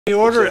The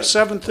order at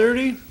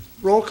 7:30.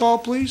 Roll call,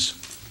 please.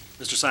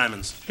 Mr.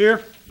 Simons.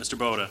 Here. Mr.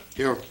 Boda.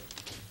 Here.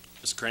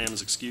 Mr. Cram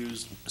is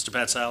excused. Mr.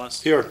 Pat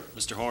Salas. Here.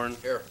 Mr. Horn.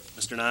 Here.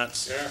 Mr.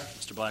 Knotts. Here.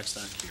 Mr.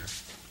 Blackstock here.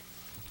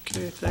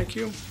 Okay, thank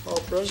you. All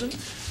present.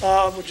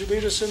 Would you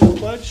lead us in the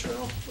pledge,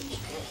 Ralph?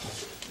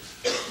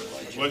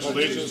 Pledge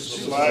allegiance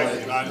to the flag of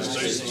the United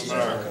States of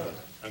America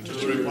and to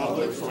the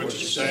republic for which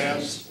it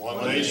stands,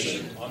 one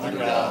nation, under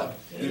God,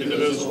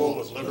 indivisible,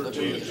 with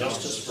liberty and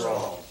justice for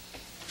all.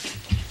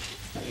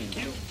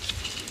 Thank you.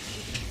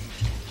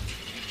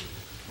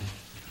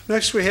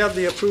 Next, we have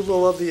the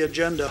approval of the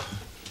agenda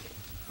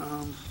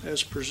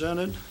as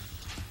presented.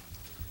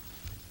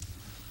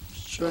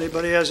 So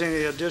anybody has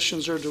any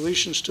additions or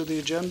deletions to the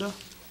agenda?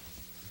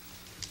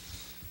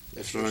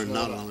 If there are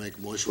none, I'll make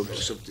a motion to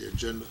accept the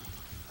agenda.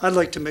 I'd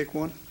like to make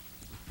one.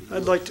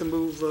 I'd like to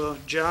move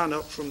John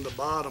up from the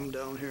bottom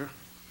down here,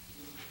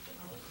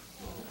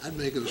 I'd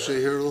make him stay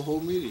here the whole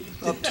meeting.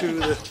 up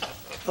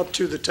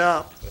to the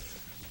top.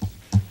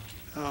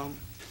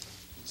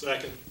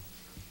 Second.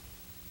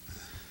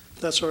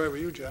 That's all right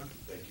with you, John?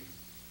 Thank you.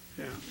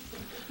 Yeah.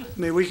 I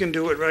mean, we can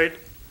do it right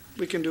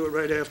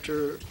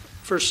after,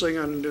 first thing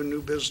on the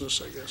new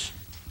business, I guess.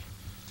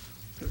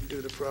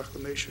 Do the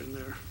proclamation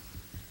there.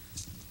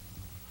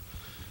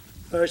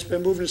 All right, it's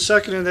been moved and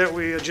seconded that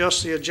we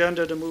adjust the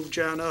agenda to move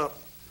John up.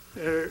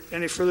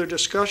 Any further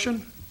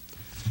discussion?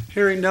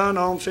 Hearing none,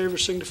 all in favor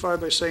signify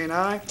by saying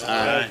aye.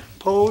 Aye.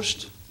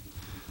 Opposed?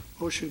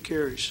 Motion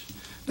carries.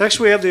 Next,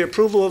 we have the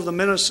approval of the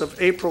minutes of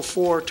April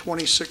 4,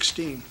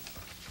 2016.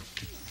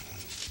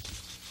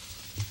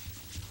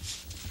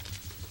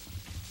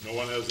 No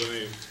one has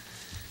any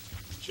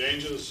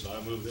changes. I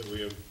move that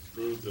we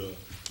approve the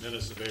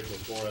minutes of April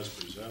 4 as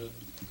presented.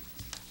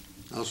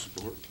 I'll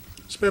support.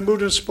 It's been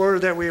moved and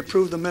supported that we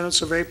approve the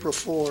minutes of April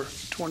 4,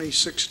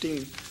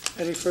 2016.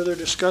 Any further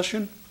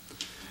discussion?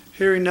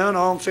 Hearing none,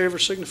 all in favor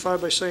signify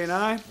by saying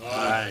aye.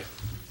 Aye.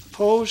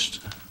 Opposed?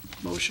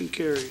 Motion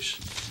carries.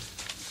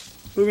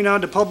 Moving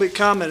on to public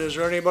comment. Is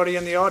there anybody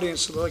in the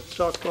audience that would like to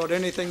talk about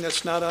anything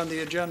that's not on the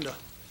agenda?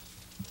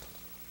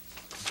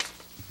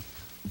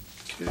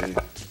 Okay.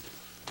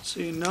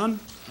 Seeing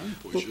none,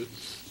 Push it.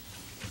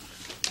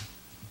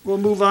 we'll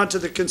move on to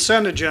the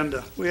consent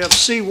agenda. We have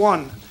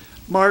C1,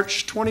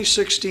 March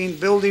 2016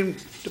 Building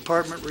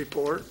Department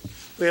Report.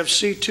 We have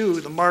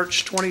C2, the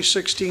March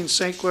 2016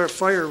 St. Clair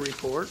Fire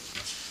Report.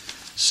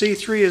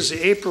 C3 is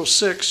the April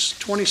 6,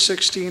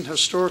 2016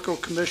 Historical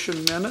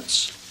Commission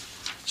Minutes.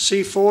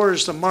 C4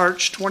 is the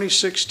March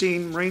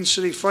 2016 Marine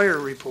City Fire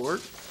Report.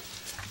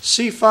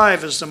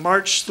 C5 is the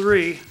March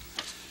 3,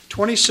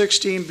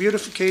 2016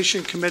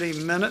 Beautification Committee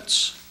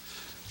Minutes.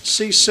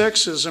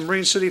 C6 is the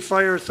Marine City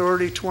Fire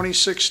Authority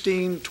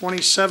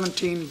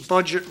 2016-2017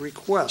 Budget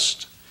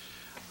Request.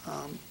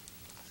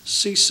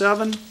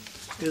 C7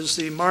 is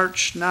the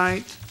March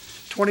 9th,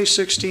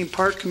 2016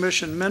 Park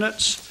Commission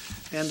Minutes,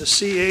 and the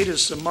C8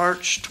 is the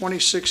March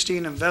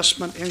 2016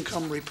 Investment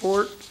Income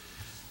Report,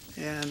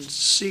 and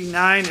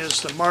C9 is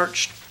the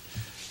March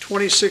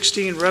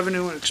 2016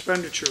 Revenue and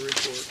Expenditure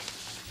Report.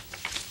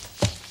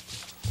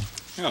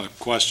 I got a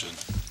question.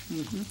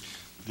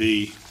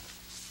 The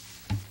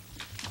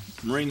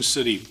Marine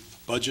City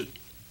budget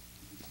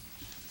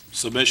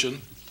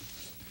submission,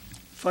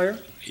 Fire?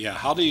 yeah,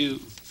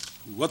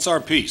 what's our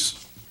piece?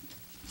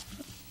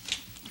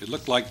 It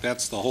looked like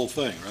that's the whole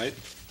thing, right?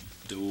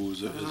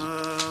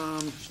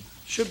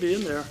 Should be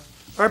in there.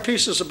 Our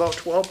piece is about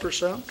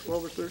 12%,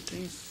 12 or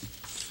 13.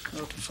 I'll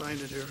have to find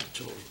it here.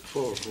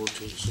 4 or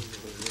 14,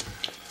 something like that.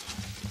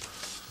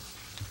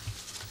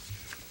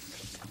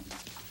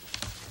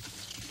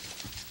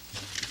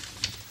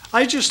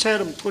 I just had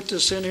them put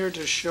this in here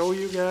to show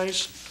you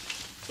guys,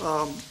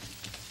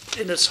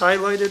 and it's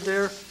highlighted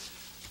there. I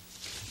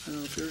don't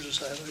know if yours is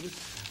highlighted,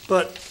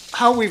 but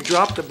how we've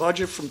dropped the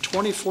budget from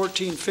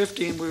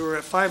 2014-15, we were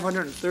at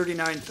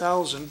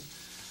 539,000,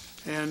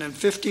 and in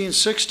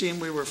 15-16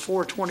 we were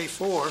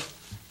 424,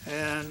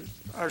 and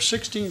our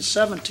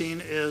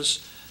 16-17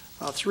 is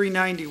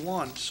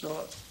 391.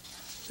 So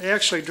they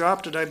actually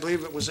dropped it. I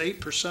believe it was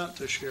 8%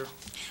 this year.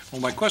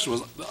 Well, my question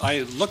was,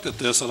 I looked at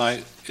this and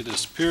it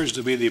appears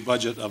to be the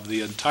budget of the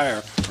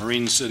entire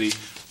Marine City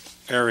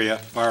Area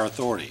Fire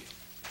Authority.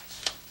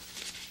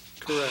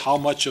 Correct. How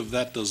much of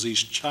that does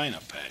East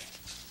China pay?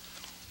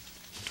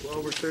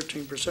 12 or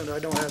 13%. I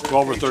don't have it.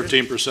 12 or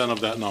 13% of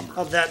that number?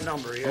 Of that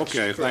number, yes.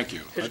 Okay, correct. thank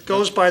you. It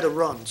goes by the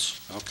runs.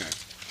 Okay.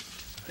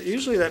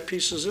 Usually that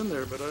piece is in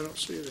there, but I don't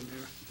see it in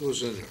here. It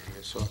was in there,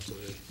 I saw it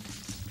today.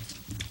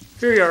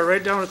 Here you are,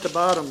 right down at the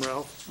bottom,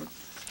 Ralph.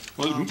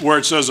 Where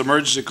it says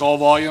emergency call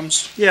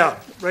volumes? Yeah,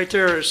 right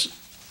there is,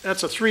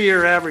 that's a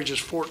 3-year average is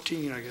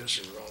 14, I guess.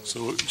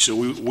 So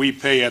we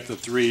pay at the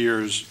 3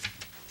 years,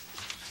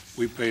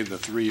 we pay the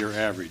 3-year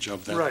average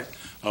of that? Right.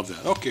 Of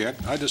that. Okay,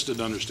 I just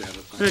didn't understand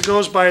it. And it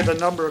goes by the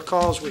number of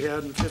calls we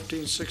had in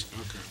 15, 16,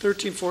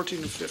 13, 14,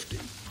 and 15.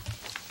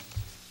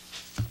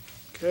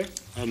 Okay?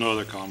 I have no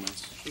other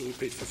comments. So we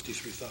paid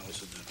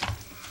 53,000 then.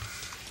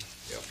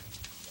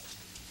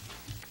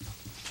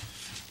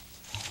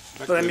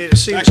 But I mean, it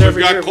seems Actually,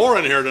 every we've year. got Cora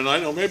in here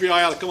tonight, or maybe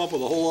I ought to come up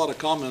with a whole lot of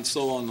comments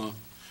though on the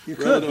You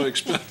revenue could,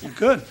 expense. you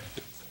could.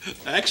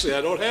 Actually,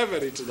 I don't have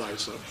any tonight,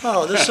 so.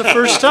 Oh, this is the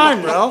first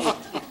time, Ralph.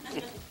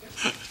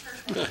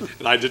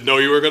 And I didn't know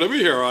you were gonna be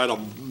here. All right,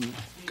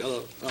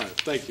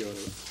 thank you.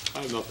 I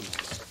have nothing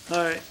else.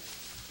 All right.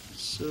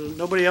 So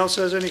nobody else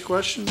has any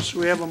questions?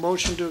 We have a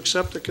motion to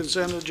accept the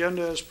consent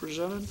agenda as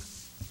presented.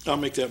 I'll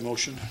make that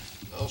motion.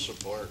 I'll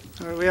support.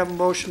 All right, we have a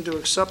motion to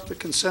accept the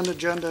consent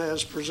agenda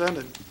as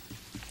presented.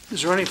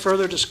 Is there any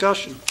further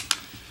discussion?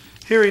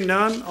 Hearing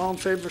none, all in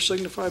favor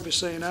signify by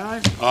saying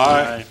aye.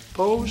 Aye.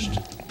 Opposed?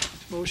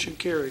 Motion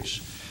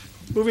carries.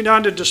 Moving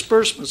on to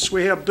disbursements,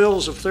 we have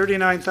bills of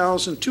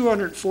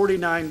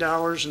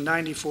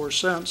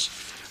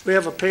 $39,249.94. We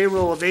have a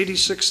payroll of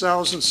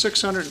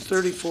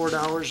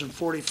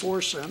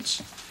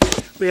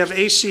 $86,634.44. We have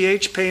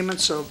ACH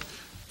payments of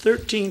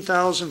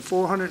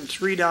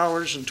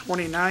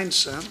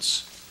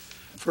 $13,403.29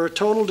 for a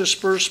total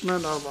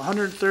disbursement of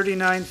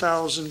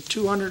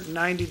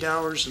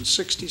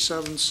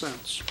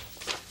 $139,290.67.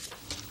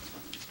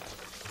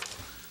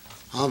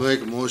 I'll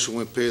make a motion,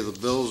 we pay the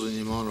bills in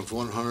the amount of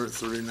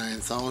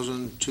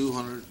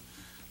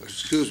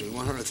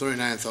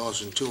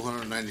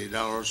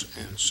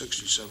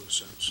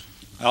 $139,290.67.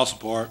 I'll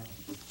support.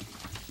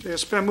 Okay,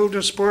 it's been moved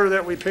and supported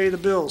that we pay the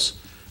bills.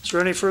 Is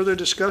there any further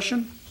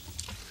discussion?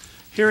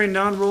 Hearing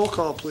none, roll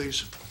call,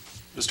 please.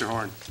 Mr.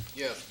 Horn.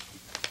 Yes.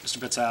 Mr.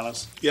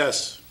 Pitsalas.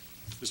 Yes.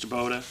 Mr.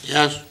 Boda.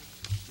 Yes.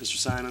 Mr.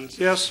 Simons.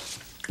 Yes,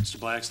 Mr.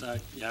 Blackstock.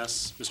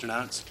 Yes. Mr.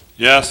 Knotts.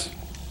 Yes.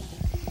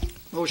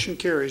 motion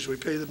carries. We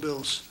pay the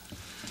bills.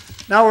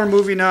 Now we're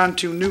moving on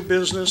to new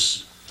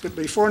business. But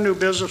before new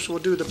business, we'll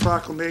do the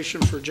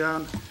proclamation for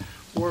John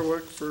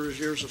Warwick for his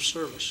years of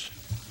service.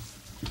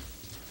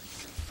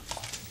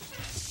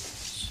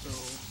 So,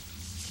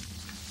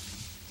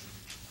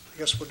 I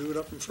guess we'll do it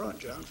up in front,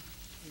 John.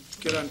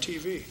 Get on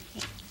TV.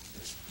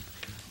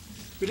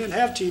 We didn't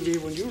have TV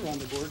when you were on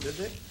the board, did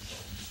they?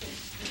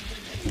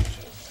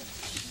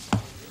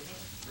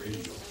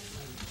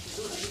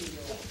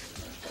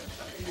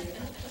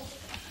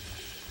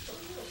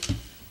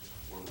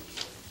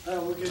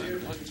 We'll get here.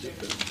 I'm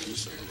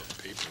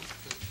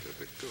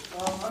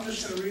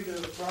just going to read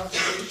the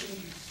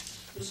proclamation.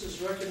 This is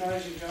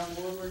recognizing John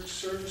Warwick's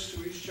service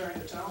to East China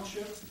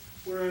Township.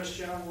 Whereas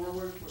John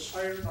Warwick was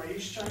hired by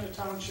East China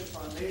Township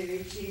on May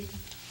 18,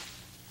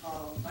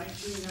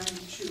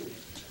 1992,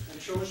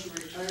 and chose to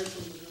retire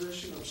from the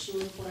position of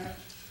sewer plant,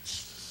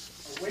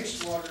 or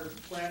wastewater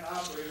plant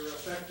operator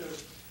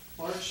effective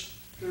March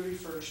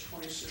 31st,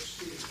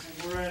 2016.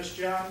 And whereas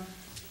John,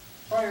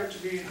 prior to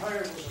being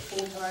hired, was a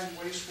full-time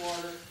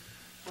wastewater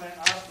plant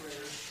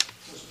operator,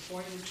 was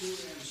appointed to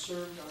and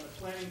served on the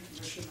Planning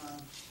Commission on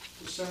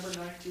December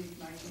 19,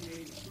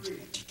 1983,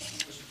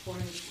 and was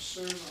appointed to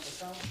serve on the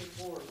Township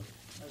Board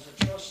as a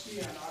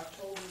trustee on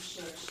October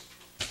 6,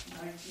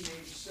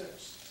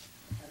 1986,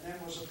 and then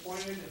was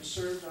appointed and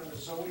served on the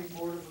Zoning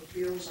Board of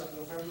Appeals on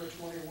November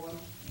 21,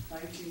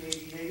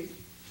 1988,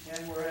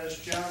 and whereas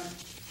John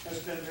has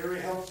been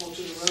very helpful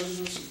to the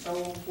residents and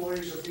fellow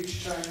employees of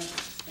East China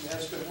and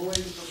has been willing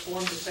to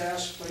perform the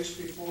tasks placed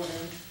before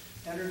him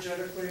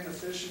energetically and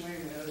efficiently,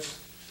 and has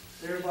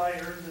thereby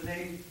earned the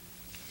name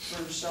for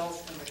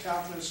himself and the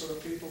confidence of the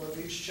people of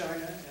East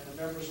China and the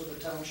members of the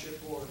Township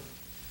Board.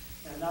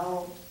 And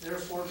now,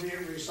 therefore, be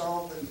it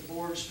resolved that the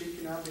Board,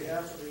 speaking on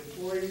behalf of the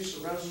employees,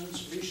 the residents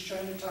of East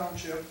China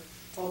Township,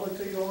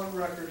 publicly go on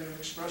record in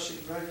expressing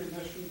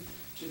recognition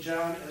to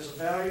John as a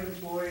valued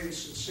employee and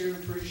sincere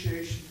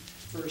appreciation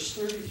for his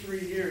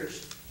 33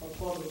 years of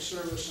public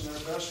service, and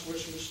our best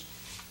wishes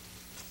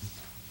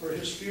for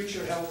his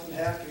future health and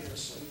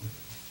happiness. And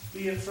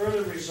be it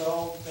further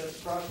resolved that the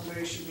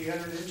proclamation be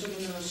entered into the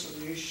minutes of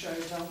the East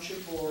China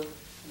Township Board,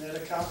 and that a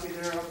copy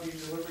thereof be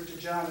delivered to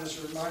John as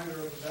a reminder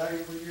of the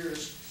valuable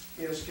years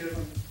he has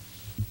given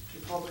to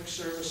public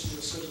service and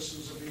the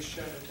citizens of East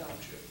China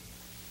Township.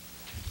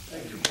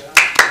 Thank you, John.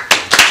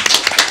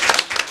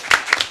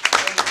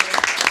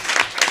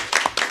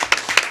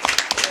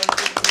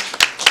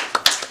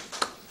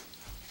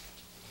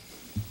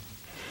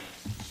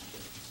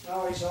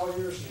 Now he's all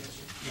yours, Nancy.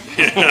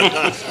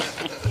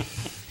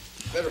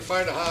 Better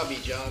find a hobby,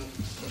 John.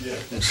 Yeah.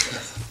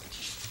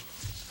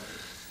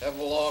 Have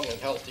a long and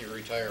healthy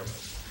retirement.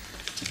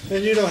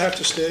 And you don't have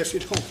to stay if you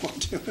don't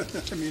want to.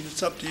 I mean,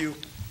 it's up to you.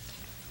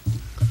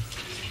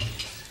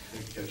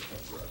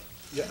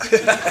 Yeah.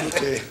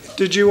 Okay.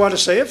 Did you want to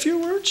say a few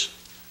words?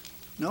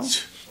 No?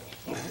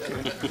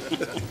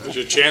 There's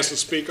your chance to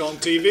speak on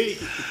TV.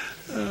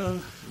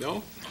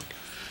 No?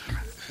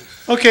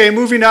 Okay,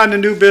 moving on to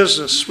new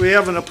business. We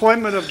have an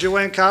appointment of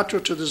Joanne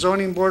Cottrell to the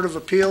Zoning Board of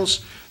Appeals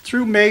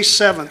through May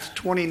 7th,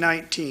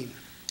 2019.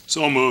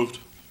 So moved.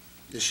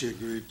 Has she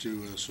agreed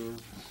to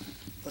serve?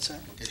 What's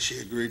that? Has she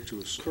agreed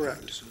to serve?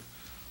 Correct.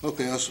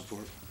 Okay, I'll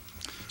support.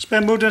 It's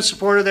been moved and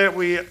supported that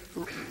we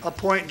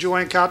appoint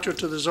Joanne Cottrell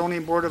to the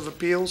Zoning Board of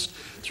Appeals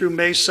through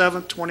May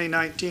 7th,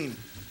 2019.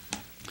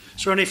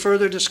 Is there any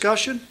further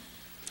discussion?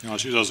 No,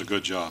 she does a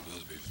good job.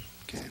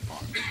 Okay.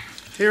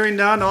 Hearing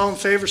none, all in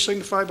favor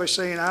signify by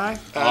saying aye.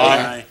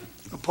 Aye.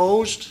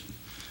 Opposed?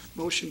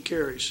 Motion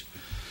carries.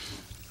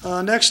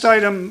 Next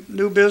item,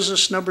 new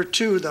business number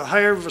 2, the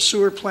hire of a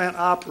sewer plant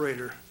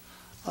operator.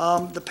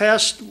 The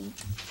past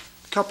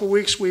couple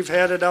weeks, we've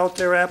had it out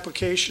there,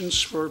 applications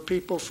for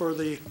people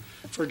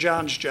for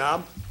John's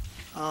job.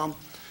 I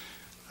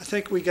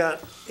think we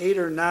got 8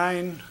 or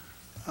 9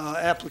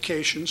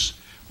 applications.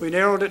 We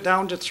narrowed it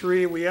down to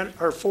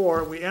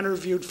 4. We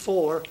interviewed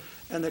 4,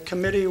 and the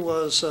committee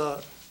was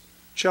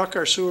Chuck,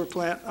 our sewer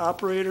plant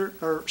operator,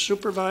 or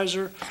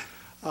supervisor,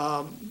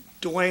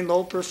 Dwayne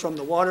Loper from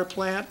the water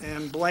plant,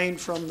 and Blaine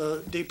from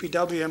the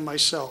DPW, and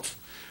myself.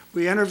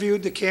 We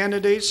interviewed the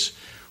candidates.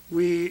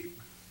 We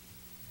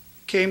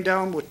came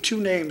down with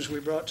 2 names we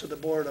brought to the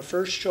board, a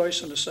first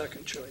choice and a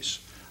second choice.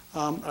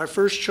 Our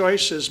first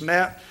choice is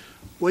Matt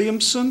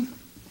Williamson.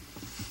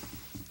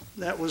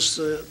 That was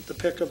the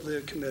pick of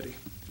the committee.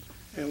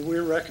 And we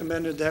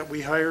recommended that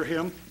we hire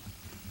him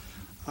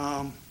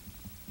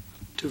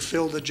to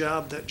fill the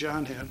job that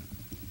John had.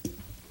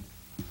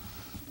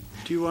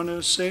 Do you want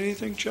to say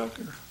anything, Chuck?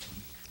 Or?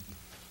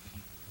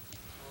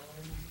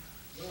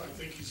 No, I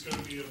think he's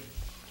gonna be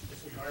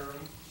if we hire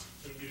him,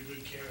 gonna be a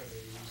good candidate.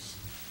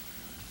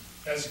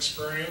 He has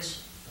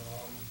experience,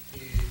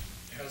 he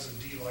has a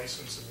D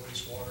license in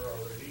wastewater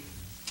already.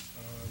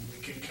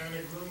 We can kind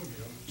of groom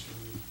him to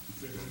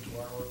fit into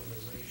our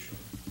organization.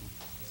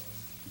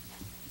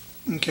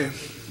 Okay. I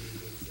think he'd be a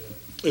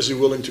good fit. Is he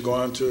willing to go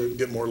on to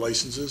get more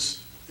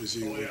licenses? Is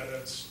he? Oh, yeah,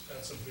 that's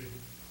a big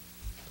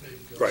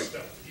Right,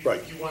 step.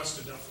 right. He wants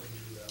to definitely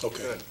do that.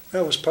 Okay.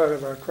 That was part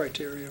of our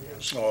criteria,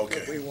 was Oh, okay.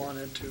 what we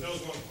wanted to. That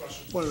was one of the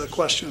questions. One of the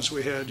questions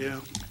we had, yeah.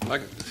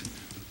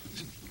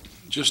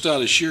 Just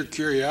out of sheer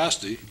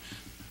curiosity,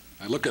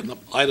 I look at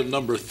item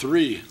number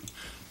 3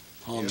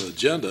 on the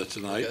agenda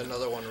tonight. Got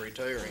another one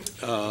retiring.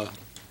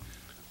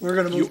 We're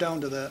going to You- move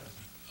down to that.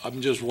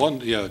 I'm just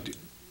wondering,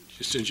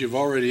 since you've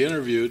already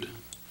interviewed,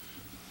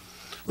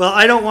 Well,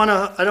 I don't want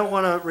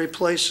to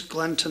replace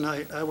Glenn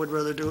tonight. I would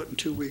rather do it in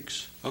 2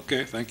 weeks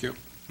okay, thank you,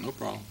 no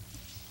problem.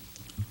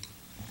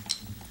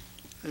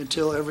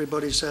 until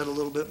everybody's had a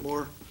little bit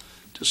more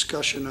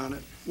discussion on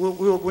it.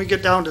 When we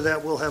get down to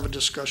that, we'll have a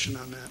discussion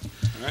on that.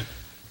 All right.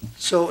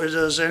 So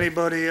does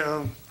anybody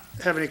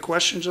have any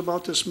questions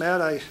about this,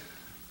 Matt?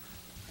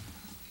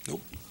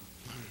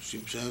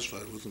 Seem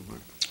satisfied with him,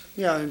 Mark.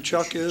 Yeah, and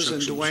Chuck is,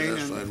 and Chuck seems Dwayne,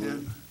 satisfied with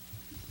and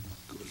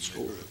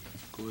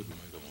Go ahead and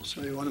make the motion.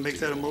 so you want to make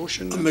that a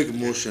motion? I'll make a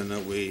motion that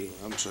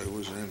what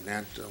was his name,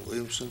 Matt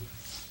Williamson?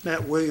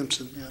 Matt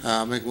Williamson,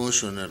 yeah. Make a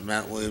motion that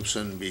Matt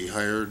Williamson be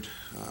hired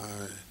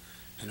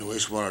in the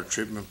wastewater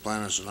treatment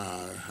plant as an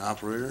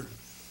operator.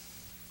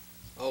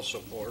 I'll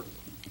support.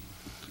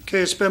 Okay,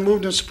 it's been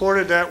moved and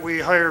supported that we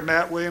hire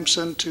Matt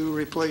Williamson to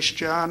replace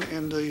John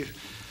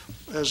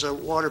as a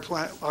water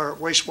plant, or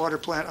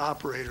wastewater plant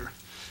operator.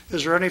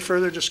 Is there any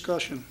further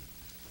discussion?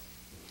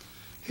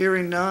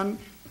 Hearing none,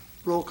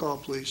 roll call,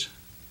 please.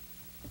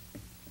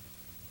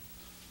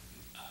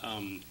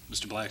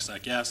 Mr.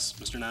 Blackstock, yes.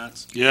 Mr.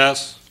 Knotts?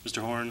 Yes,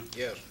 Mr. Horn?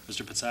 Yes.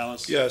 Mr.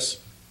 Pitsalis? Yes.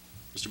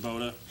 Mr.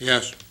 Boda?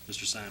 Yes.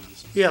 Mr.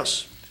 Simons?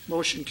 Yes,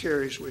 motion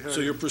carries. We So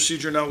hire. your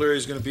procedure now, Larry,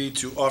 is going to be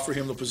to offer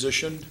him the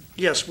position?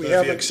 Yes, we If he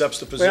haven't, accepts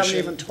the we haven't position?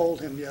 even told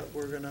him yet.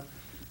 We're gonna,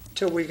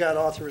 till we got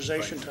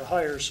authorization to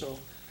hire, so.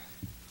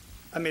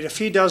 I mean, if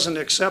he doesn't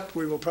accept,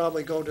 we will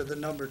probably go to the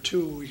number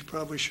 2. We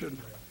probably should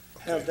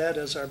have that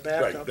as our Right,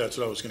 backup. that's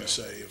what I was going to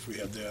say, if we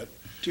had that.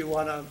 Do you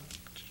want to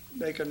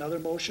make another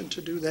motion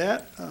to do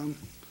that?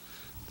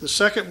 The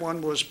second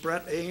one was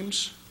Brett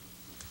Ames.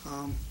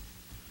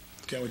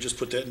 Can't we just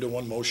put that into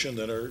one motion,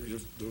 do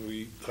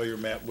we hire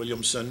Matt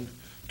Williamson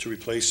to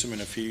replace him,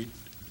 and if he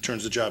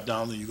turns the job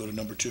down, then you go to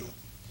number 2? Or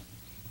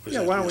does Yeah,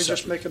 that why be don't a we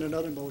just separate- make it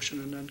another motion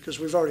and then, because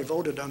we've already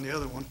voted on the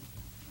other one.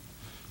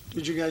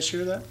 Did you guys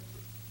hear that?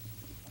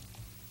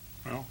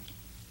 I know.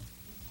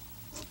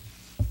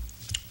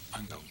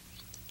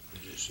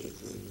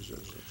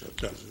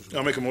 Yeah.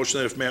 I'll make a motion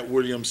that if Matt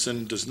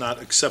Williamson does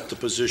not accept the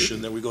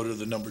position, that we go to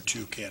the number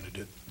 2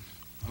 candidate.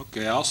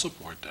 Okay, I'll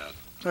support that.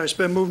 All right, it's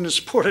been moved and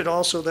supported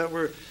also that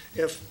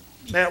if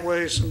Matt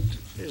Williamson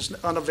is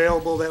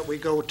unavailable, that we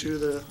go to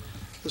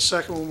the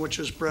second one, which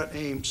is Brett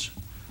Ames.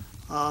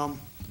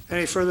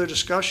 Any further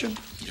discussion?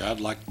 Yeah, I'd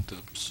like the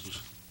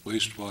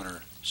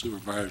wastewater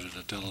supervisor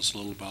to tell us a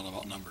little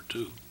about number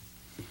 2.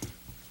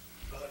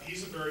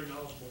 He's a very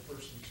knowledgeable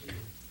person too.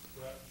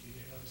 Brett, he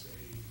has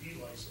a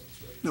B license,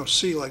 right? No,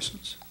 C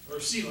license. Or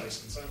C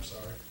license, I'm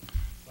sorry.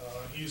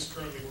 He's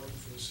currently working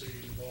for the city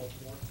of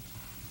Baltimore.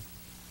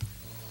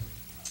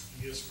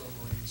 He is from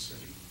Marine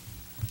City,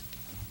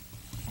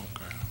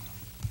 Okay.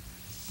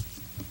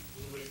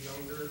 a little bit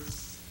younger,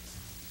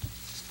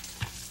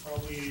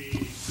 probably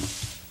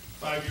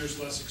 5 years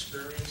less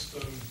experience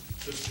than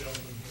this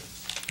gentleman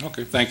here.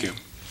 Okay, thank you.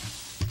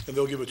 And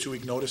they'll give a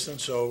 2-week notice then,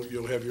 so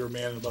you'll have your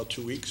man in about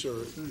 2 weeks,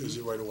 or is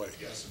it right away?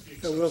 Yes, if he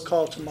Yeah, we'll accepts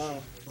call the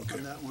tomorrow Okay.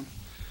 on that one.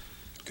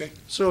 Okay.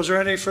 So is there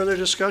any further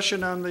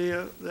discussion on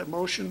that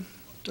motion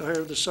to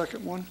hire the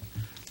second one?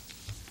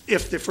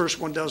 If the first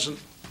one doesn't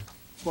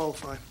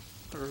qualify.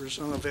 or is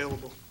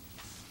unavailable?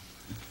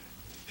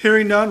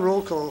 Hearing none,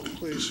 roll call,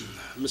 please.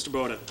 Mr.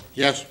 Boda,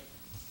 Yes.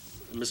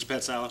 Mr.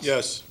 Patsalos?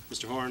 Yes.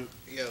 Mr. Horn,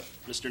 Yes.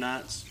 Mr.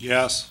 Knotts,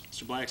 Yes.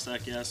 Mr.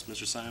 Blackstock, yes,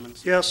 Mr.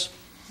 Simons? Yes,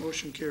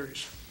 motion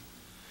carries.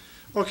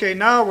 Okay,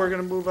 now we're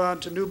going to move on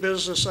to new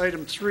business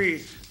item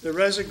 3, the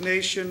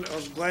resignation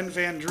of Glenn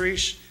Van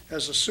Dries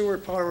as a sewer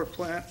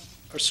plant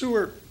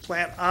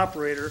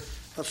operator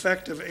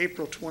effective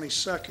April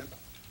 22nd,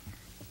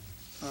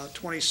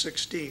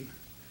 2016.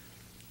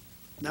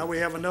 Now we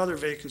have another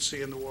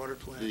vacancy in the water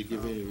plant. Did he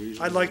give any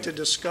reason? I'd like to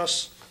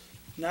discuss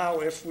now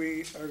if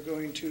we are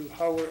going to,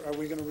 are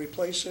we going to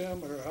replace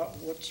him, or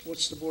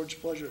what's the board's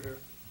pleasure here?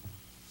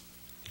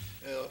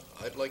 Yeah,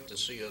 I'd like to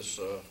see us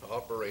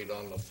operate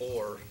on the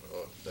 4,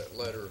 that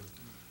letter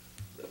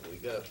that we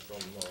got from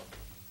the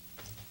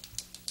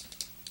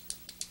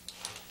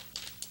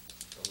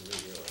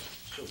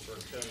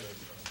superintendent.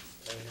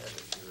 I have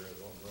it here, I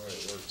don't know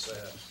where it's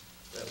at.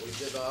 That we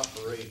did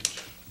operate,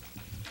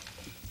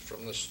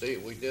 from the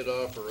state, we did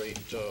operate,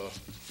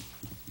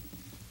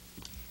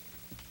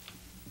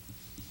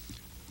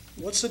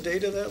 What's the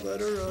date of that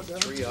letter,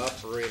 Don? 3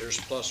 operators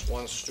plus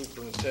 1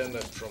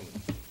 superintendent from,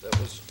 that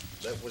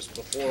was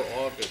before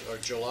August, or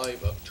July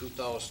of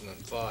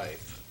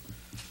 2005,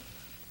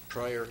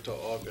 prior to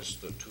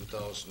August of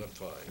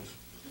 2005.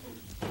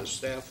 The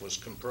staff was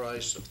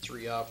comprised of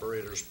 3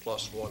 operators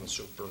plus 1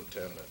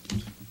 superintendent.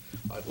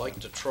 I'd like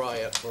to try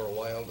it for a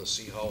while to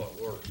see how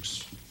it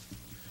works,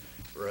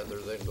 rather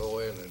than go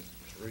in and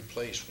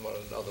replace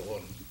another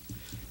one.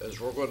 As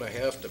we're gonna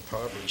have to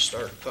probably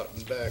start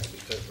cutting back,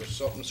 because if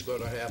something's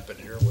gonna happen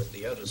here with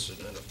the Edison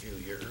in a few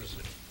years,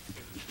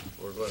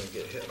 we're gonna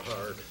get hit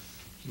hard.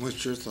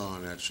 What's your thought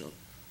on that, Chuck?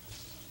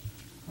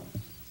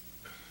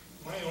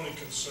 My only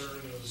concern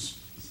is,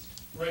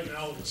 right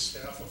now, with a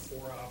staff of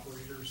 4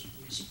 operators,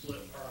 we split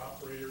our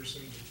operators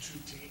into two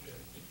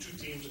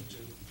teams of 2.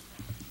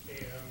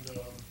 And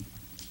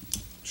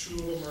 2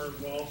 of them are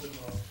involved in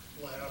the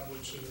lab,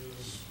 which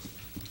is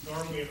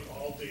normally an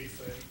all-day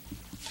thing.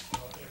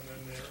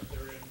 And then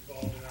they're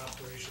involved in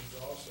operations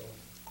also.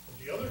 But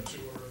the other 2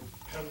 are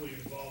heavily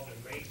involved in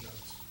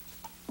maintenance.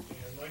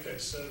 And like I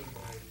said in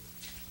my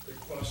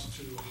request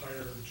to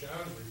hire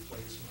John's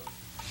replacement,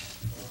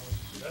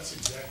 that's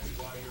exactly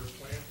why your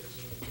plant is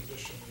in the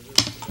condition it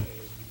is today,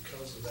 is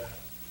because of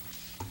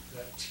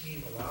that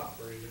team of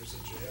operators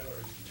that you have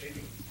are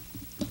taking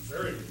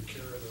very good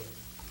care of the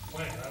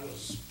plant. I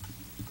was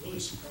really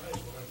surprised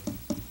when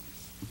I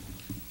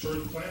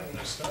toured the plant when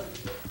I started,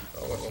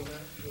 but it wasn't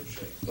that good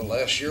shape. The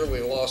last year, we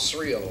lost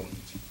 3 of them.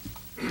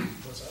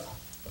 What's that?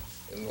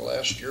 In the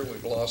last year,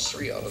 we've lost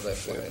 3 out of that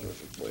plant.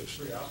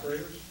 3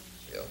 operators?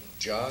 Yeah,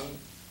 John,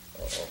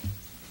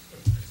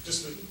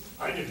 Just that,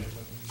 I didn't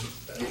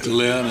have that.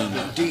 Glenn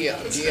and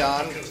Dion,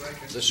 Because I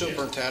can- the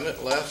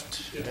superintendent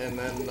left, and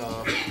then,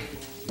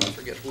 I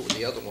forget who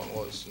the other one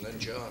was, and then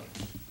John.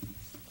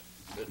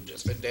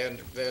 Just Dan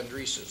Van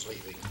Dries is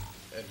leaving,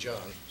 and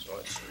John, so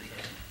it's 3.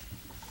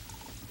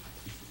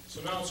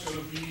 So now it's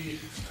gonna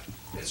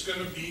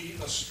be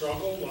a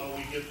struggle while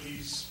we get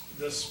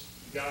this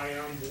guy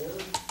on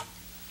board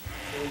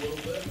for a little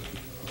bit.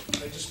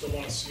 And I just don't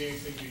wanna see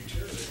anything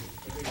deteriorate.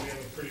 I think we have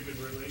a pretty good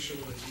relation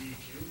with the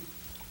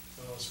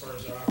DEQ, as far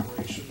as our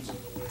operations and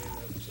the way that,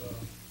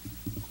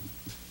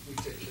 we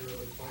take care of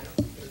the plant.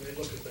 And they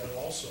look at that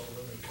also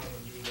when they come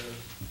and do their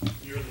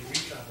yearly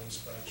recon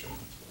inspection.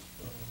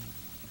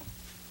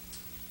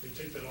 They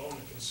take that all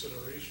into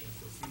consideration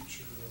for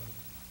future,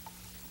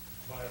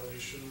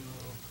 violation,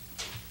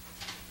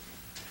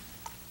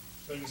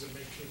 things that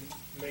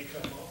may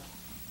come up.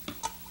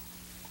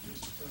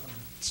 Just,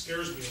 it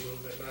scares me a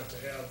little bit not to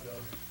have the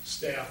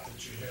staff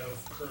that you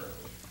have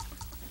currently.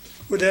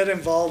 Would that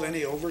involve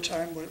any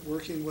overtime when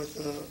working with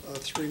a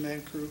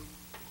 3-man crew?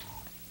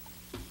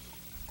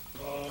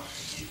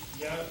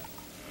 Yeah,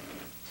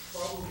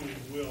 probably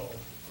will.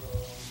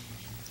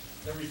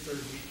 Every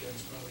 3rd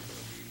weekend's probably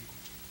gonna be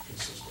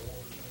consistent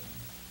overtime.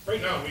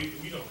 Right now,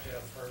 we don't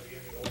have hardly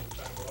any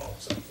overtime at all,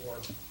 except for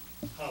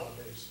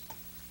holidays.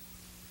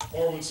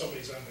 Or when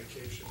somebody's on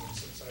vacation, and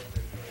since I've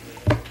been here,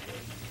 they haven't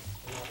been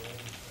a lot of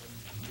overtime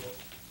yet.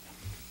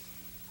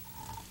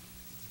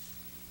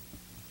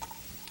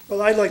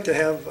 Well, I'd like to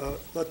have,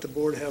 let the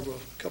board have a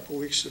couple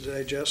weeks to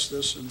digest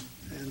this and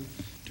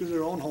do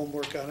their own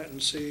homework on it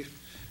and see,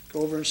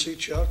 go over and see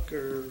Chuck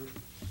or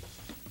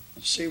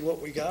see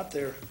what we got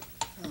there.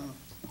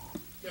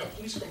 Yeah,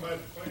 please come by the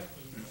plant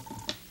and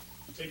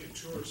take a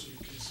tour so you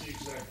can see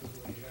exactly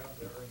what you have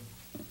there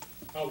and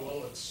how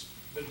well it's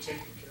been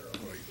taken care of.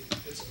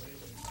 It's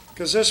amazing.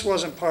 Because this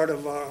wasn't part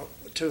of,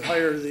 to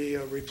hire the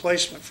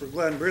replacement for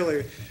Glenn.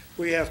 Really,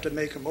 we have to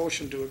make a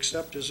motion to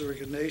accept his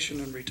resignation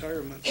and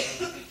retirement.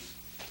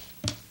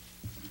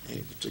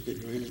 Any particular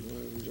reason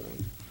why he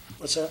resigned?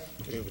 What's that?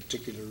 Any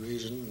particular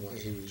reason why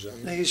he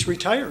resigned? He's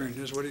retiring,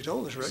 is what he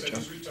told us, He right, said Chuck?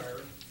 he's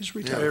retiring. He's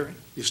retiring.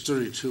 He's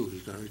 32,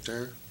 he's gonna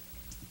retire?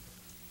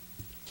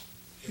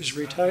 He's It's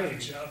not my retiring.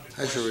 job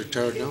to I should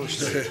question retire now,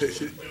 sir. what he's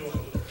doing.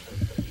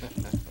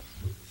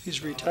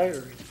 He's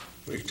retiring.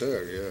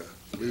 Retired,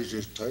 yeah. He's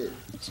just tired.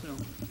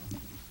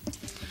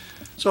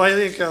 So I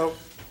think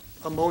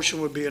a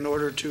motion would be in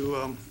order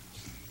to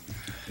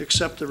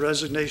accept the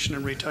resignation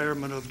and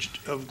retirement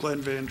of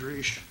Glenn Van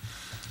Driesch.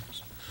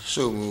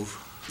 So move.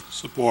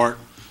 Support.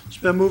 It's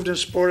been moved and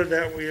supported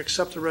that we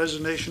accept the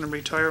resignation and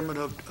retirement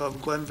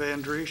of Glenn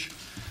Van Driesch.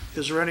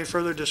 Is there any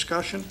further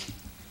discussion?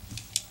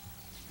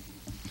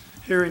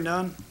 Hearing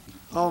none.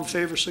 All in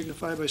favor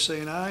signify by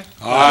saying aye.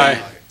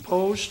 Aye.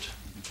 Opposed?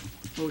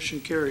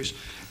 Motion carries.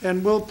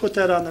 And we'll put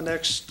that on the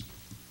next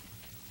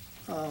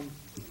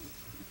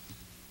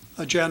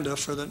agenda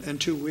in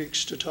 2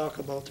 weeks to talk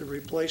about the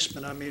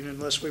replacement. I mean,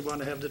 unless we want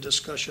to have the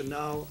discussion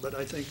now, but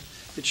I think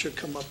it should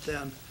come up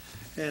then.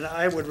 And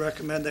I would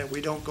recommend that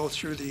we don't go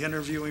through the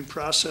interviewing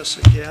process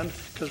again,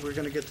 because we're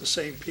going to get the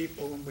same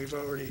people, and we've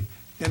already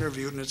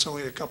interviewed, and it's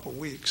only a couple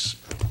weeks.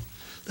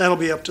 That'll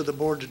be up to the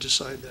board to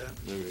decide that.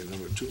 Maybe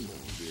number 2 more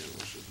will be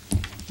interesting.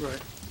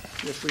 Right,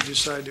 if we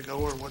decide to go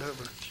or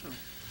whatever. So,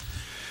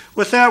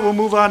 with that, we'll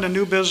move on to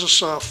new business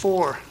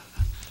 4.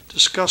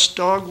 Discuss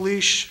dog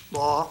leash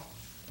law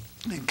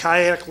and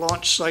kayak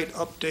launch site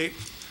update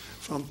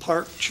from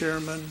Park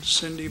Chairman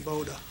Cindy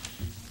Boda.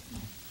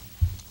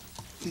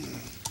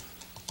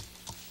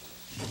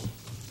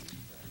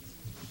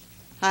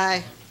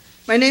 Hi,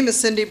 my name is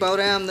Cindy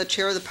Boda. I'm the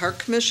chair of the Park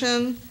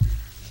Commission.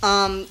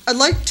 I'd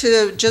like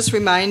to just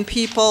remind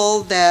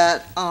people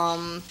that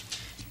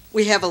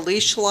we have a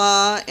leash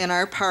law in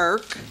our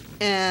park,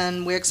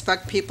 and we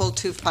expect people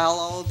to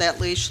follow that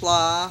leash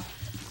law.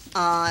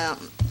 I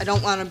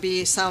don't want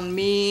to sound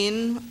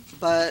mean,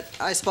 but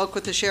I spoke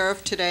with the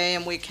sheriff today,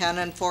 and we can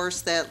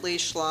enforce that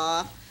leash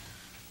law.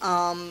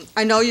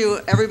 I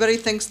know everybody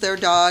thinks their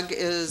dog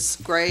is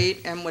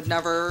great and would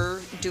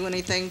never do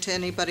anything to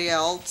anybody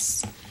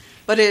else,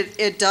 but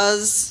it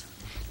does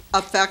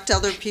affect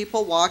other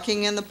people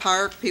walking in the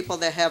park, people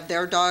that have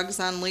their dogs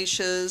on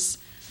leashes.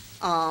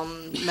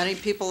 Many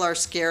people are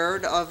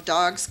scared of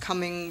dogs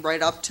coming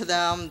right up to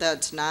them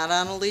that's not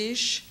on a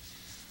leash.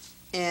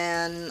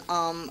 And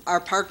our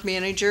park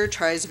manager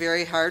tries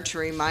very hard to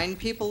remind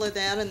people of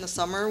that in the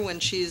summer when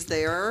she's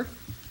there.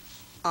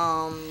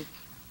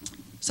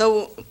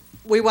 So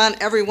we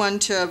want everyone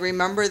to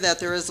remember that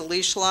there is a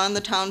leash law in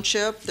the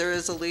township, there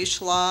is a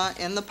leash law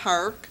in the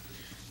park,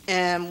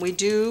 and we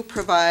do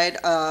provide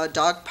a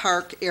dog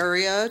park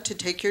area to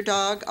take your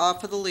dog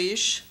off of the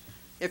leash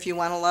if you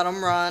want to let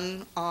them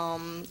run.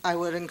 I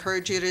would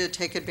encourage you to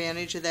take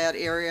advantage of that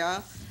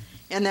area.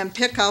 And then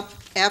pick up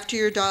after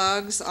your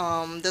dogs.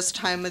 This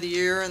time of the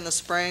year in the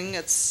spring,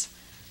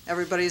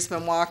 everybody's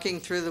been walking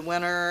through the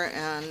winter,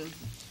 and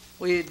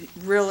we'd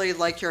really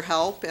like your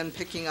help in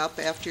picking up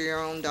after your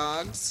own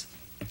dogs.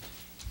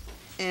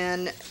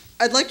 And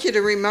I'd like you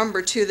to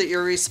remember, too, that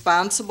you're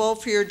responsible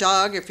for your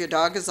dog. If your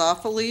dog is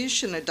off a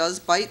leash and it does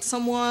bite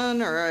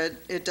someone or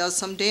it does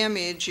some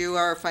damage, you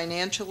are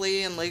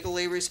financially and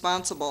legally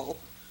responsible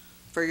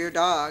for your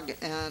dog.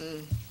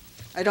 And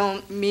I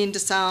don't mean to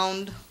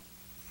sound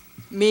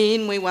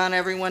mean. We want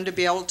everyone to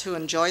be able to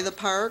enjoy the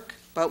park,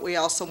 but we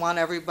also want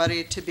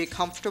everybody to be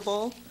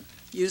comfortable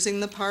using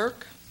the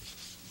park.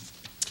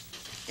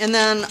 And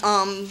then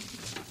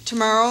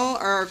tomorrow,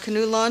 our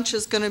canoe launch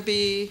is going to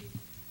be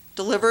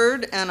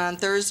delivered, and on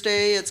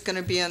Thursday, it's going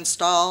to be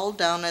installed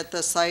down at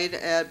the site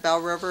at Bell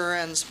River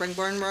and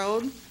Springborn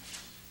Road.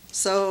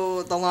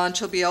 So the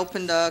launch will be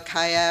open to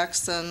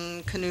kayaks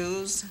and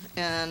canoes,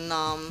 and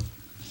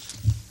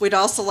we'd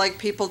also like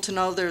people to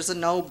know there's a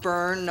no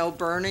burn, no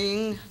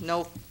burning,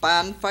 no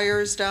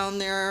bonfires down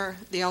there.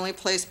 The only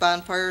place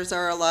bonfires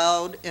are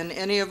allowed in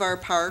any of our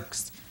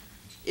parks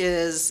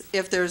is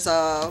if there's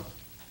a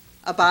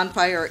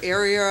bonfire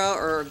area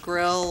or a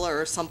grill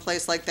or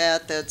someplace like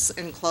that that's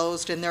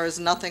enclosed, and there is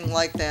nothing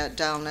like that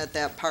down at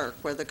that park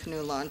where the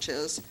canoe launch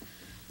is.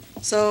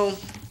 So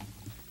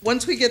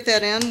once we get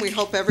that in, we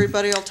hope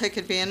everybody will take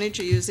advantage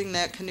of using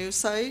that canoe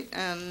site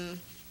and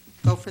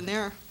go from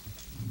there.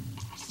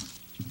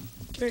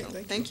 Okay, So,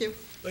 thank you.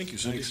 Thank you,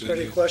 Cindy. Thanks,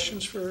 Any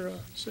questions for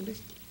Cindy?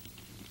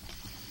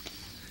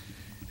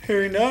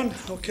 Hearing none,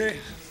 okay.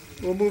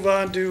 We'll move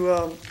on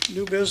to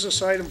new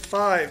business item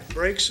 5,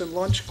 breaks and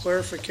lunch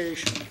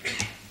clarification.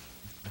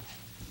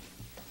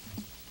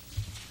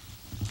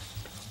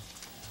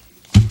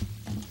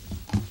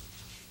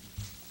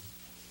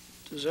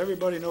 Does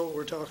everybody know what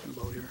we're talking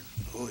about here?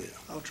 Oh, yeah.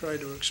 I'll try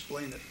to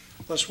explain it,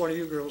 unless one of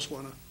you girls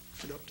want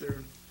to get up there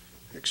and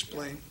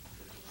explain.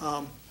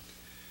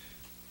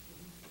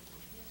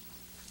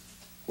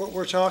 What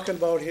we're talking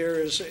about here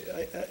is,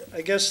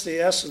 I guess the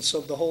essence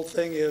of the whole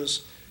thing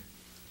is,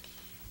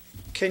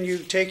 can you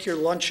take your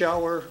lunch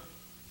hour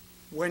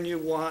when you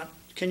want?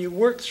 Can you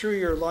work through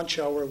your lunch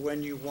hour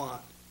when you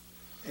want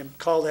and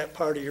call that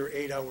part of your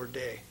 8-hour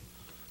day?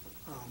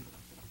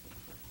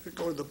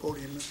 Go to the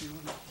podium if you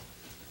want.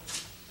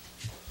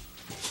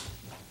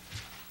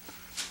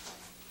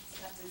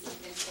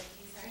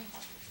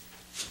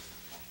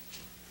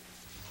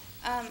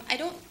 I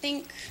don't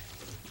think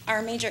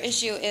our major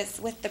issue is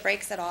with the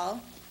breaks at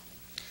all.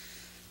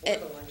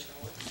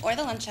 Or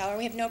the lunch hour.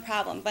 We have no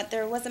problem. But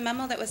there was a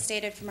memo that was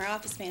stated from our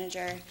office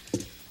manager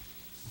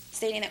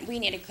stating that we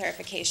needed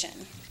clarification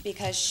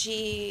because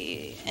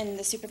she and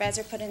the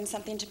supervisor put in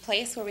something to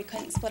place where we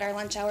couldn't split our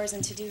lunch hours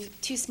into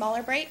two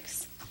smaller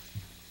breaks.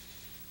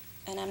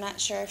 And I'm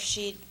not sure if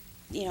she,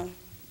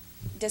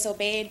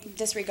 disobeyed,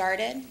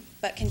 disregarded,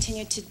 but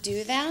continued to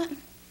do that.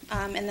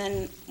 And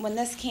then when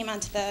this came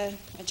onto the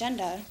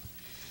agenda,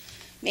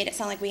 made it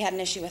sound like we had an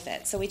issue with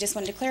it. So we just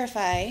wanted to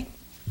clarify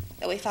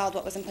that we followed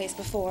what was in place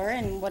before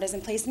and what is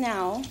in place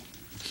now.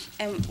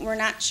 And we're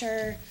not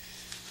sure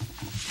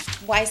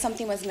why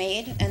something was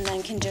made and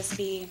then can just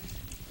be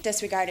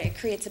disregarded. It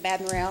creates a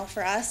bad morale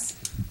for us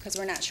because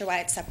we're not sure why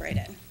it's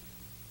separated.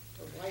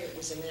 Or why it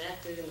was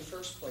enacted in the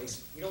first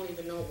place. We don't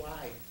even know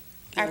why.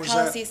 Our was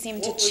policies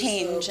seem to What was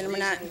change the and we're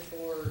not, reason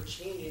for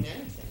changing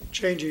anything?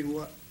 Changing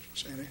what,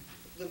 Sandy?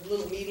 The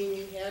little meeting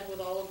you had with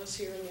all of us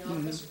here in the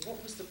office,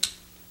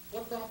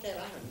 what brought that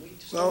on?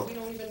 Well, We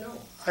don't even know.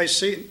 I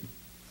see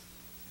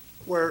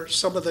where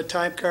some of the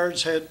time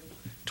cards had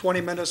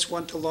 20 minutes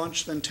went to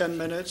lunch, then 10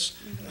 minutes.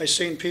 I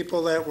seen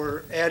people that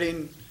were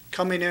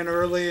coming in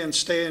early and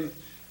staying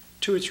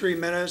 2 or 3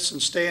 minutes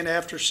and staying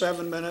after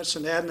 7 minutes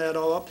and adding that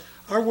all up.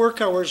 Our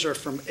work hours are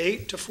from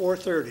 8 to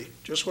 4:30,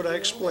 just what I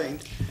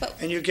explained. But-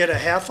 And you get a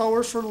half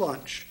hour for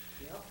lunch.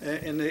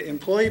 And the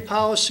employee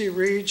policy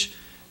reads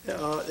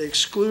the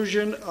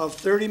exclusion of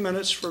 30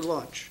 minutes for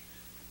lunch.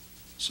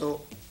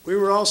 So we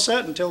were all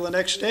set until the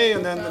next day,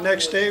 and then the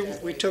next day,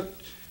 we took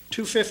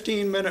 2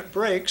 15-minute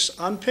breaks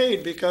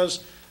unpaid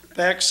because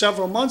back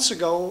several months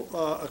ago,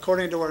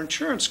 according to our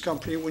insurance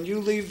company, when you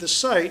leave the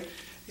site,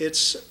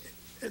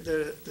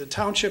 the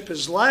township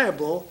is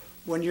liable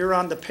when you're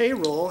on the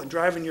payroll and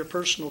driving your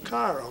personal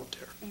car out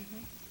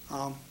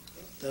there.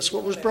 That's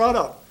what was brought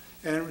up.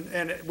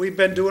 And we've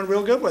been doing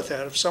real good with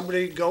that. If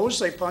somebody goes,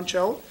 they punch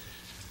out.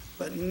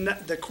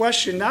 But the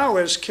question now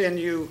is,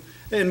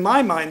 in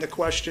my mind, the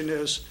question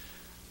is,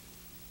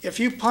 if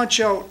you punch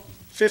out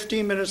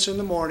 15 minutes in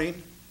the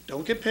morning,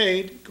 don't get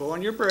paid, go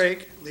on your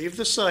break, leave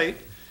the site,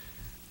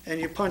 and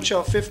you punch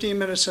out 15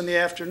 minutes in the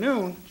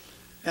afternoon,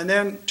 and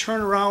then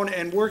turn around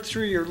and work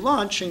through your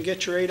lunch and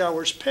get your 8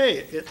 hours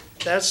pay.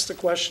 That's the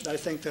question I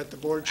think that the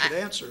board should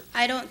answer.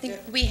 I don't think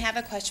we have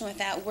a question with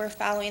that. We're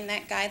following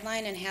that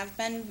guideline and have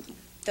been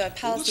the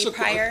policy What's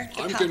the prior.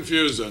 I'm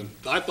confused then.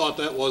 I thought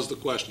that was the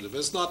question. If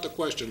it's not the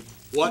question,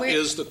 what We're-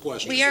 is the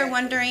question? We are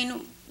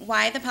wondering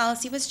why the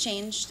policy was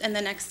changed and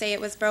the next day it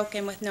was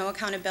broken with no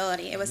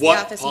accountability. It was the What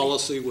office.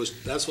 policy was,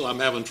 that's what I'm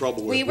having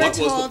trouble We with. were What was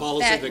the told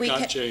policy that that we got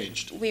could-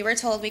 changed? We were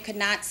told we could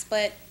not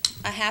split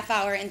a half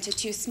hour into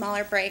two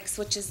smaller breaks,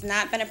 which has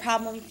not been a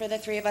problem for the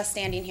three of us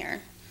standing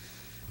here.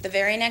 The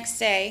very next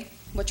day,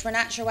 which we're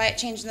not sure why it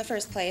changed in the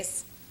first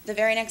place, the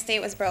very next day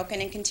it was broken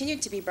and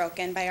continued to be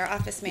broken by our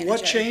office manager.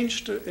 What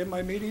changed in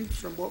my meeting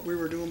from what we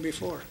were doing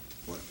before?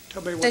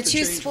 Tell me what the The two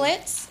change was.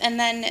 splits, and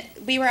then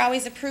we were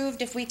always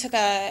approved if we took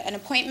an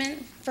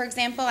appointment, for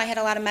example, I had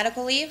a lot of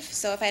medical leave,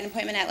 so if I had an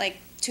appointment at like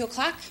 2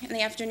 o'clock in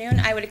the afternoon,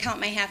 I would count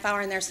my half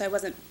hour in there so I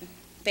wasn't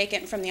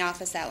vacant from the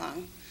office that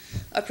long.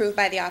 Approved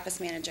by the office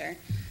manager.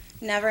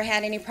 Never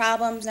had any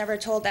problems, never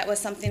told that was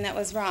something that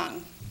was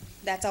wrong.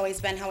 That's always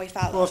been how we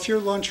follow. Well, if your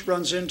lunch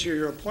runs into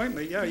your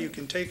appointment, yeah, you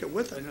can take it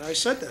with it, and I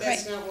said that.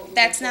 That's not what we were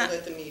That's told not-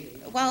 at the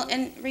meeting. Well,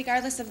 and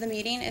regardless of the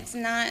meeting, it's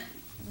not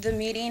the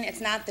meeting,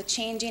 it's not the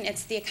changing,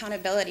 it's the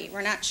accountability.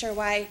 We're not sure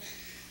why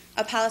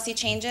a policy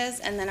changes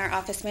and then our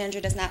office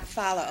manager does not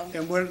follow.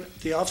 And when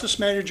the office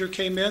manager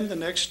came in the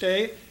next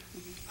day,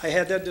 I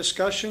had that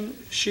discussion.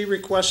 She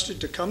requested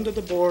to come to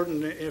the board,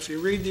 and if you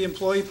read the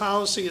employee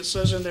policy, it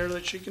says in there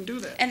that she can do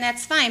that. And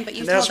that's fine, but you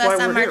And told that's why us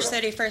on we're March here.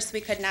 31st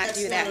we could not That's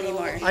do that not at all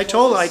anymore. what I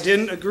told her I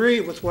didn't agree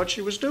with what she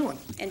was doing.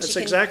 And That's she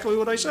can- exactly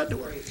what I said to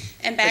her.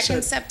 And back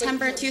in said-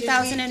 September But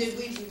 2000 and...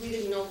 we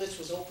didn't know this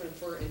was open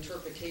for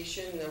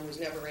interpretation? There was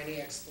never any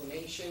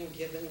explanation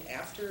given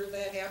after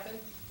that happened?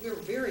 We were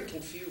very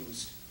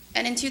confused.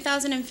 And in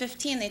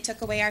 2015, they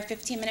took away our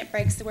 15-minute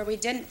breaks where we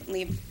didn't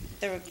leave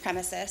the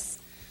premises.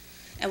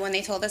 And when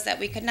they told us that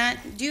we could not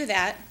do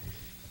that,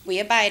 we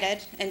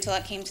abided until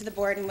it came to the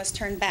board and was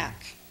turned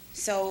back.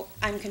 So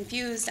I'm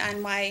confused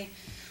on why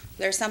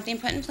there's something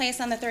put in place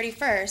on the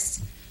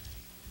 31st.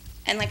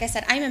 And like I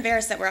said, I'm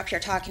embarrassed that we're up here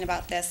talking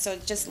about this, so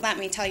just let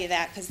me tell you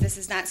that, because this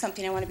is not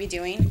something I want to be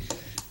doing.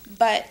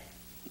 But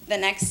the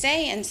next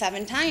day and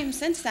 7 times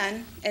since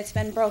then, it's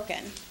been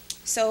broken.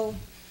 So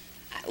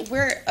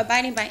we're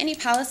abiding by any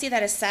policy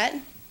that is set,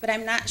 but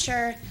I'm not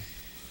sure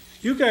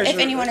You guys if are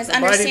anyone is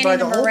abiding by understanding the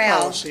the whole morale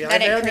policy. that I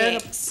it haven't had a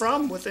creates.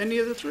 problem with any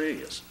of the three of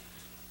you.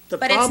 The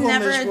But it's problem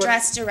never is what-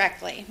 addressed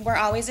directly. We're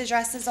always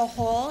addressed as a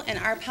whole, and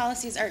our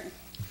policies are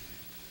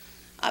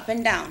up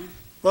and down.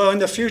 Well, in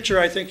the future,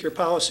 I think your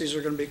policies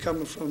are going to be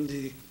coming from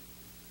the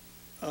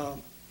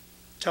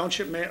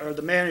township or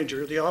the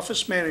manager. The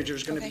office manager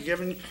is going to be Okay.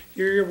 giving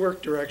you your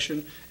work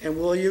direction, and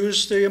we'll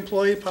use the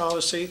employee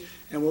policy,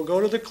 and we'll go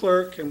to the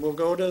clerk, and we'll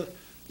go to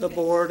the Okay.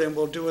 board, and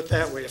we'll do it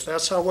that way. If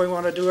that's how we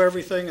want to do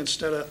everything,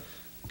 instead of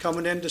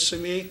coming in to see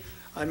me,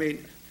 I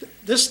mean,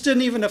 this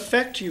didn't even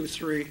affect you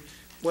three.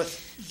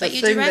 with the But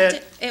you thing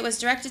directed, that, it was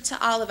directed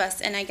to all of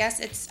us, and I guess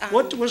it's,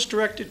 what was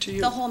directed to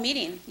you? the whole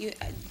meeting.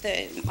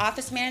 The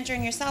office manager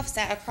and yourself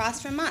sat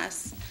across from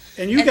us.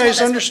 And you and told guys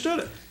us what- understood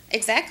it,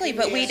 Exactly,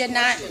 but we asked did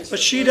not, questions But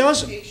for she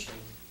doesn't. clarification.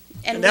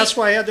 and that's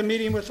why I had the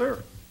meeting with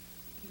her.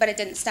 but it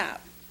didn't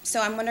stop.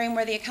 So I'm wondering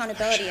where the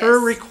accountability Her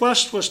is.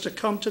 request was to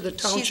come to the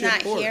She's township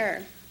not board.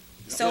 here.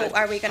 So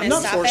are we I'm gonna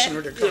not stop forcing her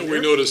it? to come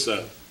here. noticed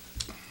that.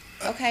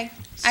 Okay.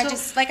 I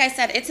just, like I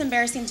said, it's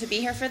embarrassing to be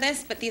here for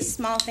this, but these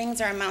small things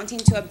are amounting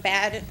to a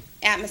bad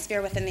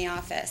atmosphere within the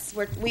office.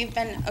 We've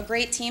been a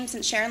great team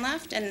since Sharon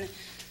left, and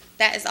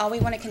that is all we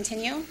want to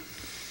continue.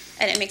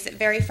 And it makes it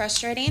very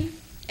frustrating.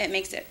 It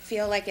makes it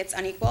feel like it's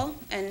unequal,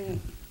 and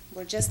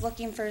we're just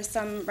looking for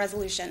some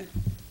resolution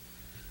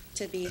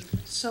to be.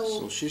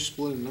 So she's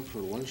splitting up for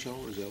lunch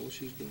hour, is that what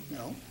she's doing?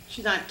 No,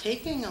 She's not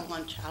taking a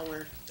lunch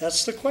hour.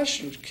 that's the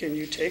question. Can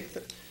you take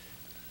the,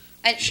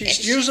 I- she's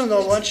it- using the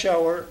lunch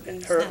hour,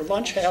 It's her not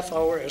lunch half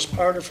hour as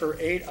part of her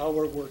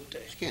 8-hour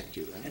workday. She can't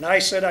do that. And I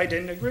said I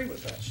didn't agree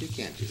with that. She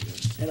can't do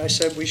that. And I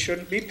said we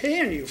shouldn't be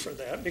paying you for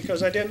that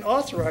because I didn't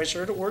authorize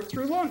her to work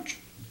through lunch.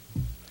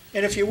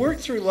 And if you work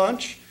through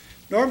lunch,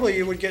 normally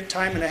you would get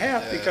time and a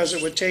half because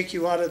it would take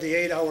you out of the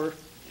 8-hour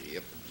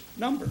Yep.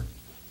 number.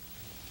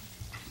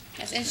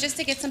 Yes, it's just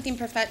to get something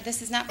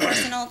this is not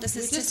personal, this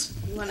We is just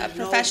just wanna a know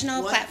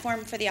professional what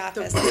platform for the The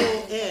office.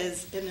 rule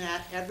is, and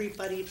that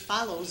everybody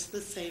follows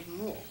the same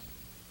rule.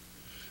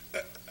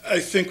 I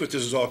think what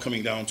this is all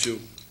coming down to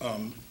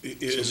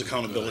is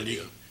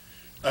accountability.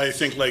 I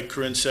think, like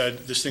Corinne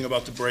said, this thing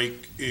about the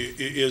break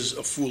is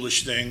a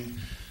foolish thing.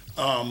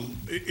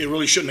 It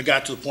really shouldn't have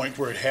got to the point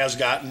where it has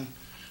gotten.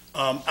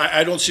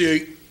 I don't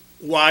see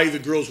why the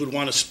girls would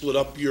want to split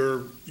up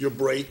your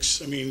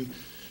breaks. I mean,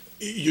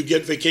 you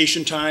get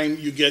vacation time,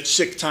 you get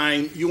sick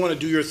time, you want to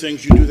do your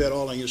things, you do that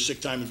all on your sick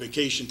time and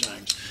vacation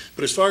times.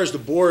 But as far as the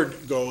board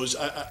goes,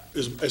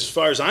 as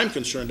far as I'm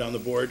concerned on the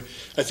board,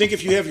 I think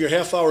if you have your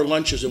half-hour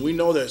lunches, and we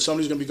know that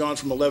somebody's going to be gone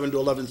from 11 to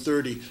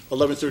 11:30,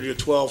 11:30 to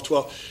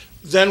 12,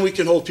 then we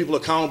can hold people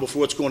accountable for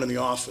what's going in the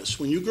office.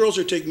 When you girls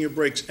are taking your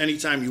breaks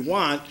anytime you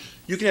want,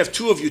 you can have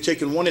two of you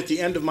taking one at the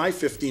end of my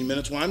 15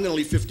 minutes, when I'm going to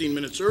leave 15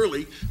 minutes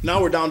early.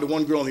 Now we're down to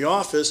one girl in the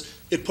office.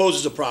 It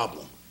poses a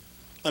problem.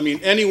 I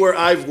mean, anywhere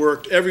I've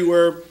worked,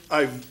 everywhere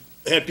I've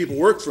had people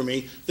work for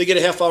me, they get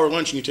a half-hour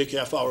lunch and you take a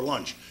half-hour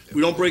lunch.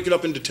 We don't break it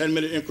up into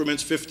 10-minute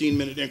increments,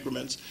 15-minute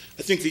increments.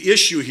 I think the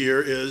issue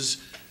here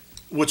is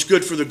what's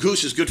good for the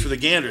goose is good for the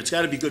gander. It's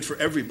got to be good for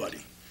everybody.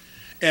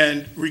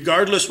 And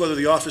regardless whether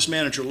the office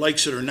manager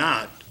likes it or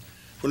not,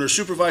 when her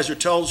supervisor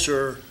tells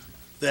her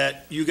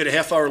that you get a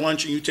half-hour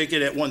lunch and you take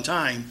it at one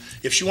time,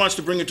 if she wants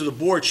to bring it to the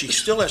board, she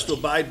still has to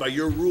abide by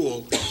your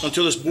rule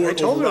until this I board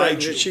told her that,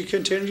 overrides did you. she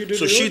continue to do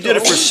So it? she did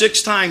it for though?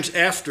 6 times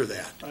after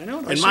that. I know.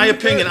 In my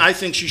opinion, I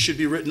think she should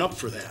be written up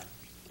for that.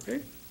 Okay.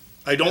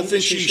 I don't Then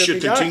think she she should should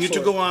be got continue to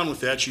for go on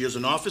with that. She is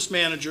an office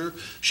manager.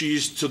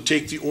 She's to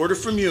take the order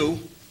from you,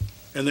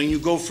 and then you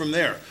go from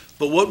there.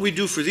 But what we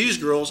do for these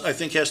girls, I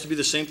think, has to be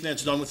the same thing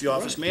that's done with the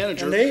office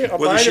manager, And they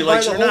whether she abided by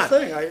likes the it or whole not.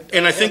 thing.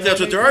 And I think haven't that's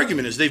had what their any-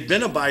 argument is. They've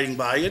been abiding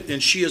by it,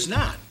 and she is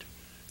not.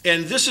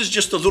 And this is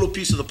just a little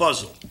piece of the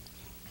puzzle.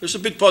 There's a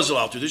big puzzle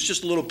out there. There's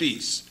just a little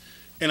piece.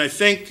 And I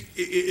think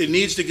it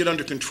needs to get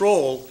under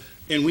control,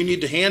 and we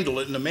need to handle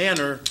it in a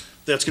manner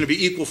that's going to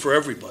be equal for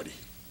everybody.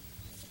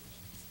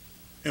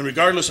 And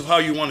regardless of how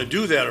you want to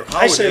do that or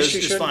how I it say is, she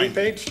it's shouldn't be fine.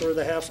 paid for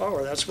the half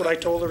hour. That's what I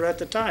told her at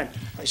the time.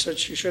 I said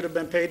she should have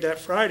been paid that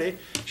Friday.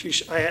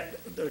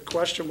 The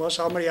question was,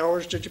 how many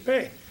hours did you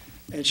pay?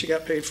 And she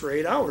got paid for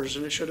 8 hours,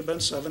 and it should have been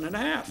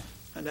 7.5.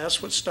 And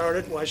that's what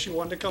started why she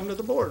wanted to come to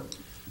the board.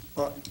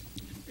 But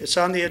it's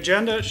on the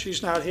agenda.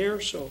 She's not here,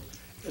 so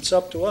it's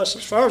up to us.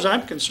 As far as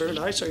I'm concerned,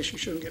 I say she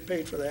shouldn't get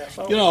paid for the half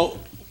hour. You know,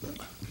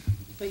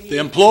 But the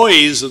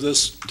employees of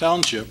this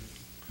township,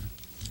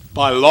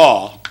 by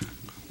law,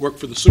 work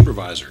for the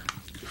supervisor.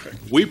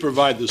 We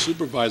provide the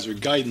supervisor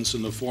guidance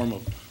in the form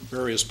of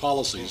various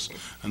policies,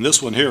 and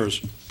this one here is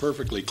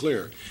perfectly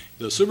clear.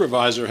 The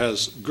supervisor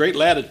has great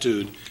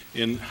latitude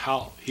in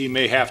how he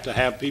may have to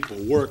have people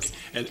work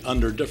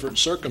under different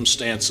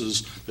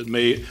circumstances that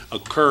may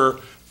occur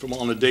from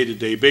on a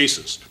day-to-day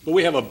basis. But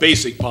we have a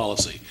basic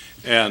policy,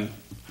 and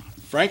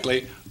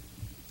frankly,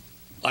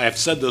 I have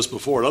said this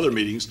before at other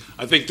meetings,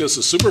 I think this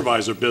is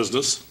supervisor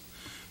business,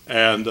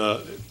 and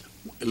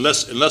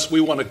unless we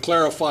want to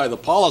clarify the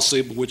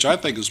policy, which I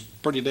think is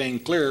pretty dang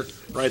clear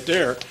right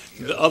there,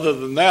 other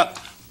than that,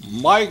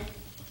 my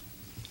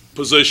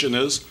position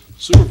is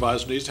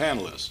supervisor needs to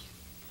handle this.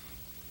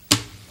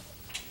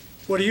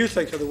 What do you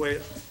think of the way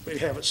we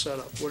have it set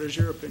up? What is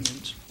your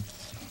opinions?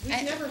 We've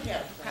I- never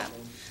had a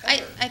problem.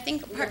 I ever.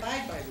 think We part,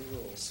 abide by the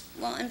rules.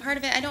 well, and part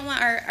of it, I don't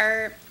want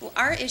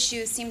our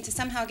issues seem to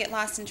somehow get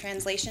lost in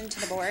translation to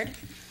the board.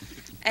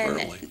 And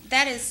Apparently.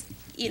 that is,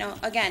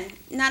 again,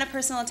 not a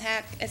personal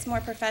attack, it's more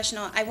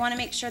professional. I want to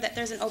make sure that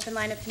there's an open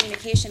line of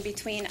communication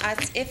between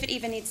us, if it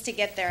even needs to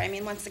get there. I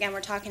mean, once again,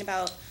 we're talking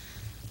about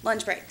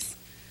lunch breaks.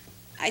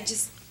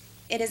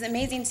 It is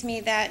amazing to me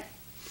that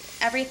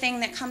everything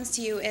that comes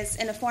to you is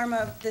in a form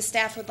of the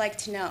staff would like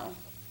to know.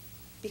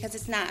 because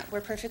it's not.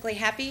 We're perfectly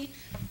happy.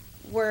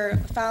 We're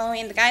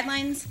following the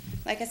guidelines.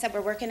 Like I said,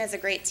 we're working as a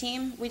great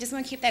team. We just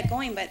want to keep that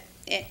going, but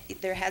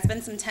there has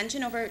been some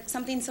tension over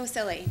something so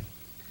silly.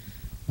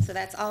 So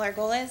that's all our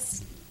goal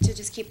is, to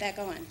just keep that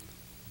going.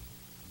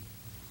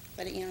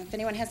 But, if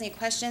anyone has any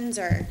questions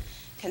or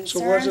So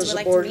what concerns, is would the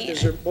like board, to meet.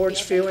 is the board's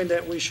feeling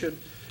that we should,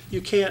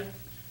 you can't,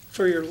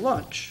 for your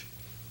lunch,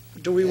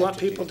 do we want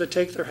people to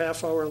take their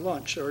half-hour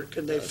lunch, or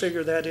can they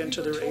figure that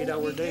into their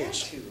 8-hour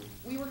days?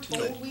 We were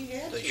told we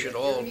had to. They should at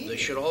all, their they meeting.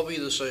 should all be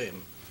the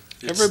same.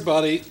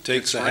 Everybody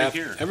takes it's a right half,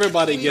 here.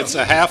 everybody gets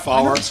a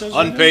half-hour it says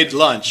right unpaid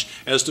lunch.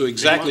 As to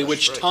exactly lunch,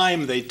 which right.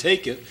 time they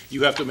take it,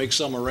 you have to make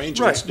some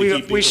arrangements Right, to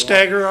keep people we on.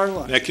 stagger our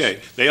lunch. Okay,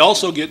 they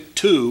also get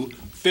 2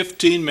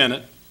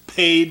 15-minute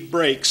paid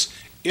breaks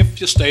if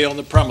you stay on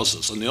the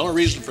premises. And the only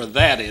reason for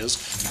that is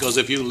because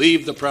if you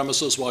leave the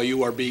premises while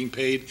you are being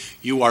paid,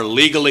 you are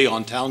legally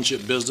on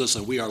township business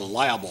and we are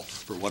liable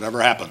for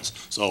whatever happens.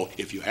 So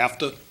if you have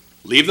to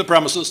leave the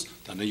premises,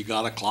 then you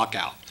gotta clock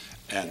out.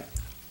 And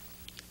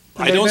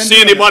I they've don't been see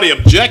doing anybody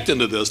objecting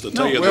to this, to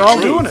tell you the No, truth. we're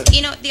all doing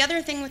it. The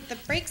other thing with the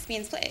breaks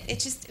being split,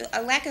 it's just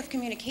a lack of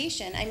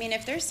communication. I mean,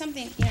 if there's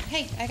something,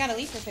 hey, I gotta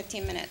leave for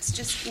 15 minutes,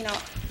 just,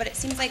 but it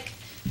seems like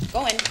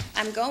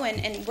I'm going,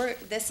 and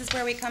this is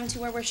where we come to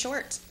where we're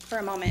short for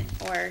a moment,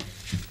 or,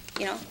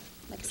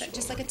 like I said,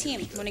 just like a team,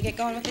 we wanna get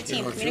going with the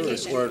team, If you're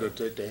communication. required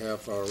to take the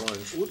half-hour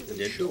lunch, then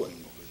you do it.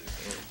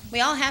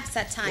 We all have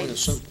set Plain and times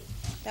simple.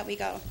 that we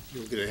go.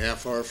 You get a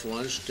half-hour for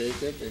lunch,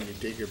 take it, and you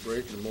take your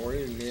break in the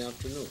morning and the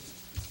afternoon.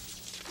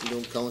 You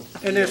don't count.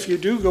 And if you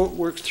do go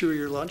work through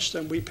your lunch,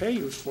 then we pay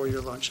you for your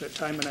lunch at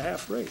time and a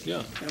half rate.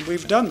 Yeah. And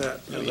we've done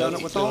that. We've done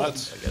it with all of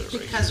them.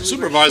 Because we were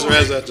Supervisor short.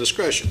 has that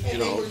discretion,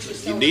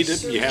 you need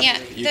it, you Yeah,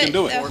 can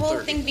do the it. whole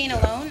thing being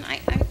alone, I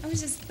was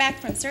just back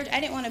from surgery,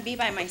 I didn't wanna be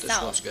by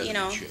myself, one's gotta be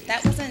changed.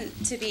 That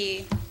wasn't to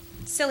be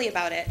silly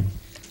about it.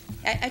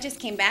 I just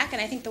came back,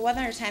 and I think the one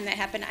other time that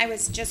happened, I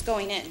was just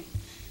going in.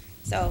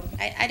 So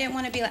I didn't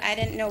want to be, I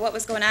didn't know what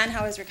was going on,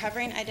 how I was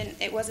recovering.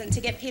 It wasn't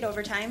to get paid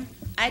overtime.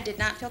 I did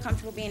not feel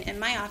comfortable being in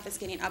my office,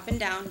 getting up and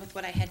down with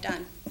what I had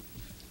done.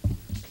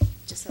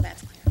 Just so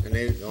that's clear. And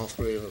they, all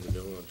three of them are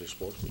doing what they're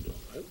supposed to be doing,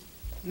 right?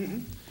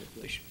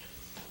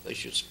 They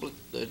should split,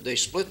 they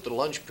split the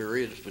lunch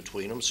periods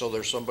between them, so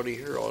there's somebody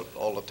here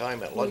all the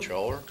time at lunch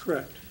hour.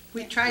 Correct.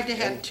 We tried to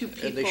have And- 2 and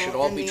people they should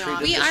all in be the treated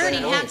office. We the same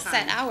already way. have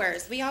set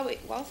hours.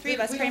 All three of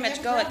us We pretty don't much have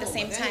a go at the problem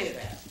same with any time. of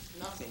that.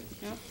 Nothing.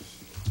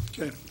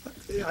 Okay.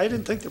 I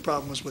didn't think the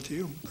problem was with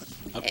you.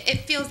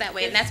 It feels that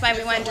way, and that's why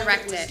we want to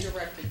direct It it. was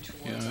directed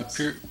towards Yeah, us.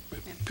 it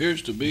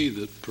appears to be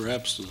that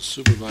perhaps the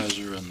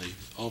supervisor and the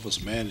office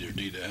manager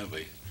need to have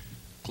a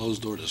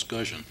closed-door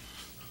discussion.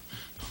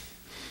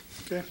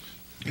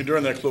 And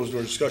during that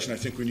closed-door discussion, I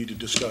think we need to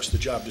discuss the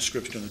job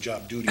description and the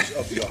job duties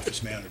of the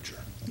office manager.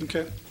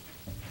 Okay.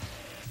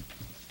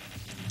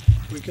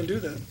 We can do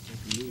that.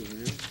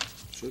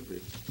 Should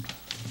be.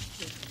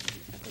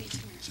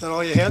 Is that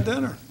all you had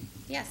then, or?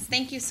 Yes,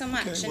 thank you so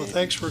much. Okay, well, and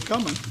thanks for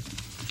coming.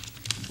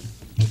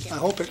 thank you. I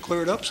hope it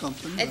cleared up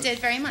something. It did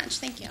very much,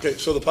 thank you. Okay,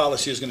 so the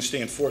policy is going to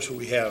stay in force, what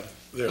we have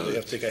there. They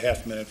have to take a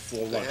half-minute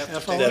full lunch. have to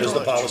Half take hour That is the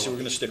lunch. policy we're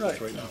going to stick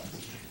with Right. right now.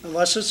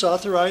 Unless it's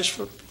authorized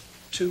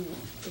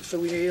if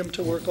we need them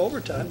to work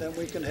overtime, then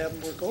we can have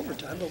them work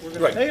overtime, but we're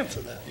gonna Right. pay them for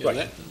that.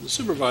 Yeah, the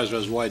supervisor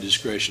has wide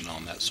discretion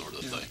on that sort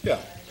of thing.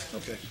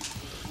 Okay.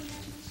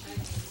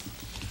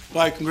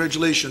 Bye,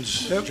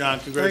 congratulations, Yep. John,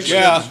 Thanks. congratulations.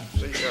 Yeah,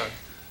 See, John?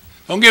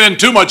 don't get in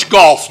too much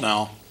golf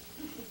now.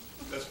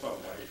 That's my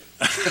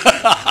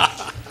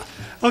wife.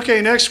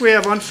 Okay, next we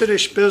have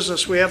unfinished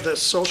business. We have the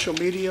social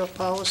media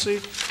policy.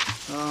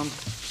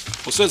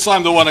 Well, since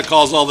I'm the one that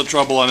caused all the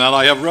trouble on that,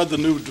 I have read the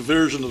new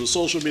version of the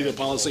social media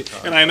policy,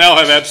 and I now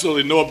have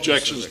absolutely no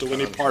objections to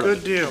any part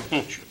of Good it.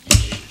 deal.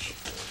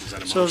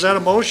 So is that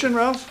a motion,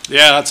 Ralph?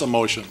 Yeah, that's a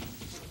motion.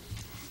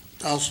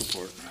 I'll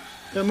support.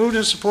 Yeah, moved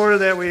and supported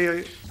that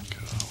we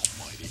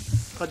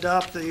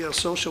adopt the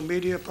social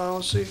media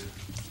policy.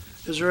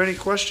 Is there any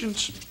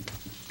questions?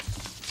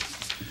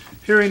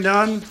 Hearing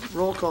none,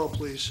 roll call,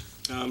 please.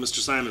 Mr.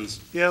 Simons,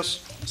 Yes?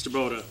 Mr.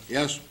 Boda,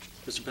 Yes,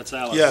 Mr.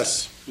 Petsalis.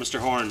 Yes. Mr.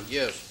 Horn,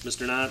 Yes.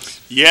 Mr. Knotts, Mr.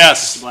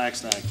 Yes.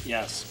 Blackstock,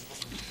 yes.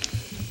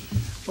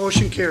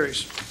 Motion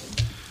carries.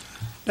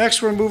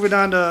 Next, we're moving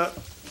on to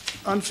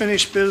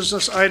unfinished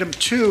business. Item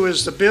 2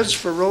 is the bids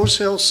for Rose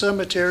Hill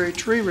Cemetery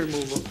tree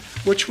removal,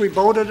 which we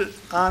voted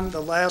on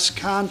the last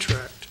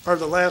contract, or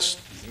the last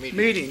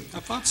meeting. I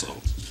thought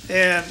so.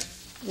 And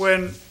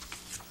when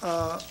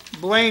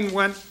Blaine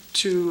went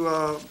to,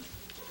 I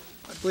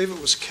believe it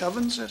was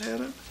Kevin's that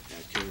had it?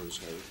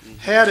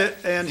 Had it,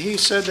 and he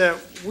said that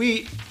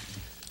we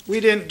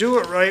didn't do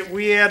it right.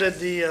 We added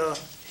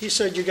he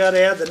said you gotta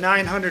add the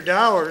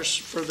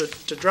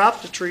 $900 to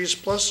drop the trees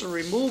plus the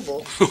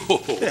removal.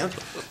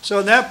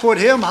 So that put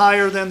him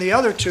higher than the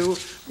other two,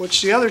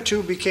 which the other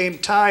two became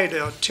tied,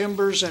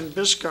 Timbers and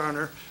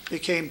Biscarner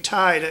became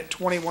tied at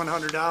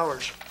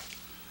 $2,100.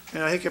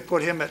 And I think it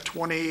put him at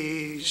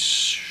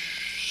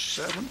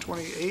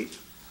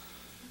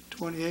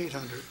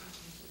 2,800.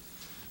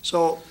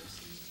 So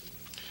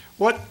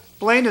what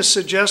Blaine is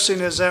suggesting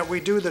is that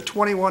we do the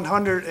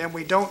 2,100 and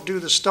we don't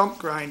do the stump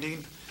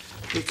grinding,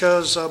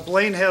 because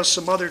Blaine has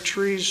some other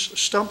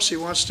stumps he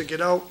wants to get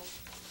out,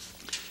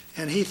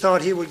 and he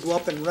thought he would go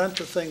up and rent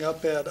the thing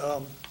up at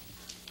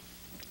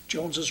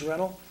Jones's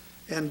Rental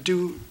and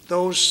do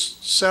those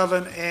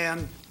 7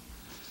 and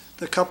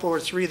the couple or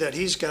 3 that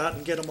he's got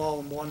and get them all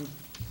in one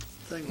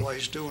thing while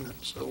he's doing it,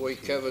 The so. way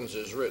Kevin's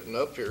is written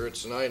up here,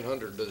 it's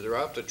 900 to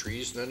drop the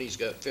trees, and then he's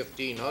got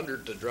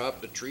 1,500 to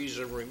drop the trees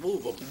and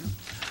remove them.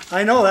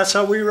 I know, that's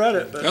how we read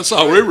it, but. That's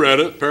how we read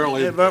it,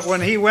 apparently. But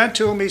when he went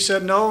to him, he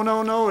said, no,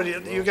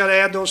 you gotta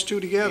add those 2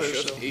 together,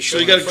 so. He So you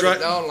shouldn't gotta have put it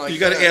down like you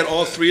gotta that. add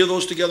all 3 of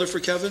those together for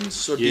Kevin's?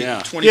 So it'd be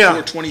Yeah.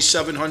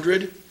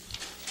 2,700?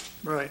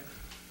 Right.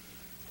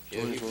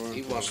 Yeah,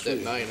 he wants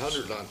that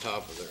 900 on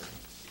top of there.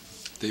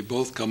 They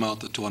both come out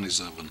to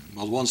 27.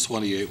 Well, one's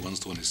 28, one's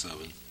 27.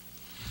 And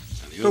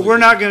the But other- we're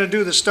not gonna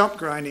do the stump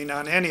grinding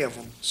on any of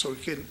them, so we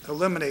can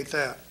eliminate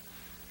that,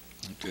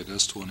 Okay,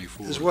 that's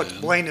 24 is what then.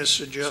 Blaine is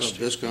So suggesting.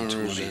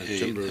 discounters and 28,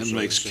 timbers. and are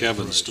makes the same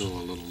Kevin price. still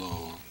a little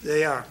low.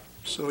 They are,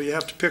 so you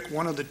have to pick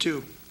one of the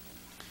 2.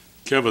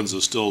 Kevin's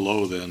is still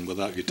low then,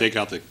 without, you take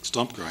out the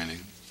stump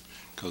grinding,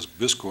 because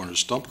Biscorner's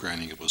stump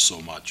grinding, it was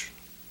so much.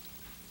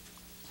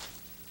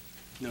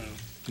 No.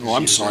 No,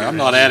 I'm sorry, I'm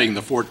not adding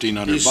the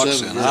 1,400 He's bucks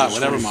 7 in, versus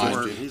whatever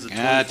 24. mind. He's a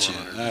Gotcha,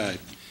 2,400. all right,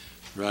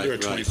 They're right, at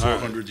right.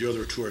 2,400, the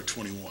other 2 are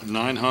 21.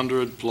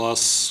 900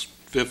 plus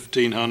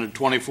 1,500,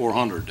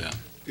 2,400 then,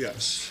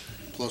 Yes.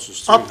 Plus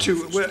it's Up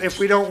 300 to, for if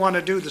we don't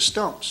wanna do the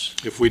stumps.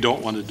 if we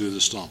don't want to do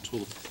the stumps.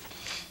 Well,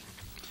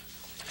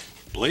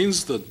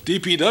 Blaine's the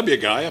DPW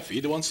guy, if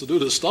he wants to do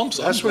the stumps,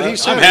 That's what he I'm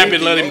said. happy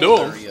to let him do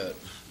There them. yet,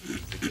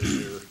 because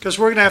you're- Cause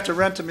we're gonna have to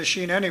rent the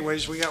machine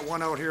anyways, we got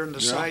one out here in the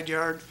Yeah. side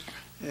yard,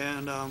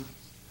 and,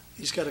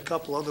 he's got a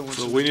couple other ones.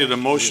 So in we the need a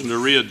town. motion to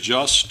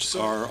readjust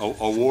our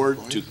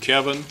award to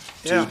Kevin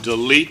Yeah. to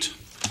delete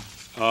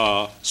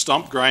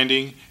stump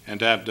grinding and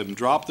to have them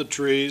drop the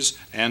trees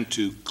and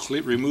to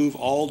remove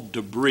all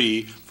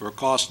debris for a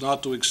cost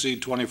not to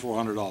exceed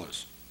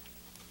 $2,400.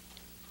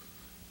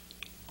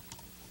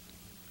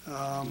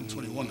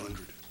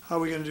 2,100. How are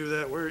we gonna do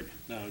that?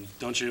 No,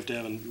 don't you have to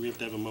have, we have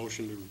to have a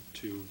motion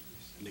to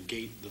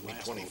negate the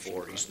last motion?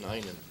 24, he's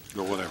 9 and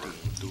Or whatever,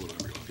 do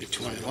whatever you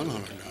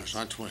want. $2,100,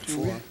 not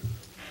 24.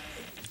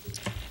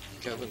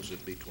 Kevin's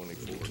would be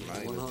 24,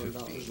 9 and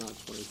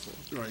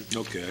 15. Right.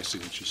 Okay, I see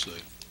what you say.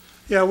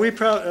 Yeah,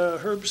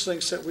 Herb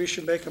thinks that we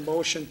should make a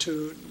motion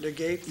to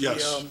negate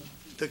Yes.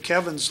 the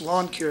Kevin's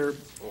lawn care,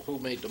 Well, who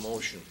made the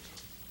motion?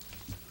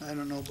 I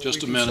don't know, but we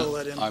Just a can fill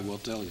that minute, in. I will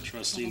tell you.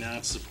 Trustee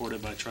Knott,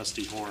 supported by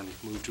trustee Horn,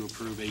 move to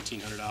approve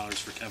 $1,800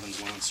 for Kevin's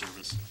lawn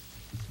service.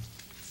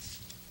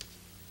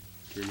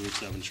 To remove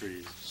 7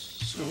 trees.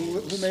 So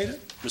who made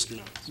it? Mr.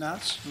 Knott.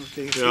 Knott's?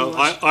 Okay. if he Yeah,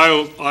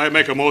 wants- I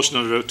make a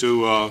motion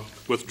to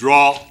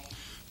withdraw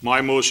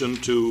my motion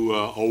to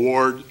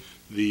award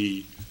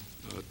the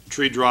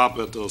tree drop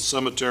at the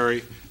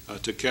cemetery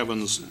to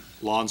Kevin's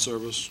lawn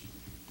service.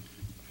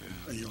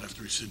 And you'll have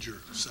to rescind your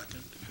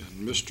second.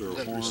 And Mr.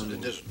 Horn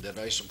was- Did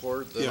I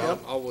support it? Then Yeah.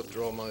 I'll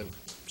withdraw my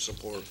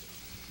support.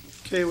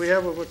 Okay, we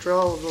have a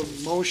withdrawal of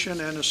a motion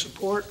and a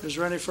support. Is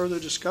there any further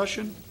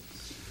discussion?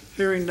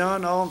 Hearing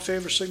none, all in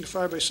favor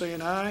signify by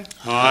saying aye.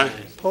 Aye.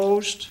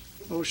 Opposed?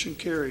 Motion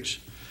carries.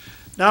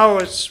 Now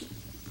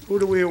who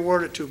do we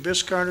award it to?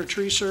 Biscarner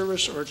Tree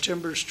Service or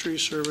Timbers Tree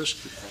Service?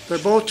 They're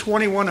both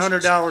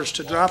 $2,100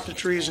 to drop the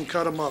trees and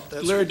cut them up.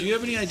 That's Larry, do you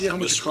have any idea how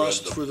much it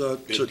costs for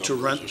to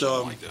rent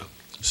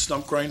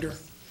stump grinder?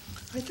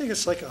 I think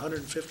it's like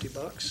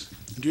 $150.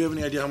 Do you have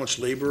any idea how much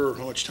labor or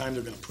how much time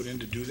they're gonna put in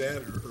to do that,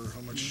 or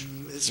how much?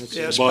 It's That's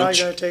yeah, a it's probably bunch.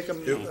 gonna take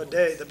them a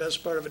day, the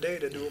best part of a day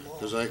to do them all.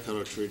 Because I cut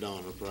a tree down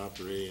on the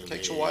property and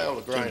Takes they a while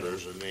to grind.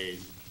 timbers and they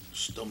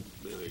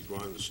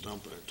grind the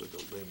stump and it took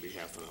maybe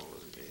half an hour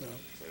and they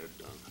had it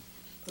done.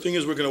 Thing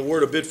is, we're gonna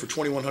award a bid for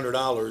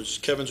 $2,100.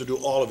 Kevin's will do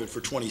all of it for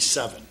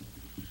 27.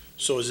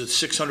 So is it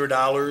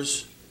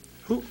 $600?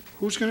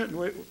 Who's gonna,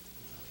 wait,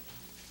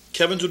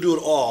 Kevin's will do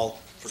it all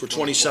for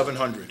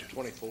 2,700,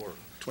 24.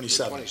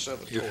 27,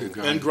 27 If you total.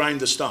 grind- and grind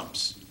the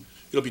stumps.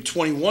 It'll be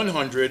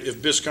 2,100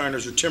 if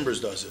Biscarner's or Timbers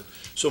does it.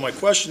 So my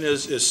question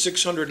is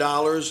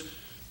 $600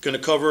 gonna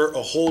cover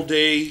a whole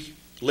day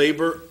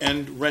labor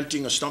and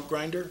renting a stump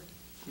grinder?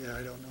 yeah,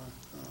 I don't know.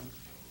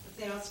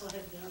 They also have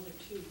the other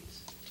twos.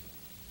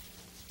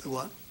 The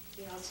what?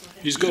 They also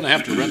have. He's gonna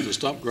have to rent the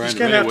stump He's grinder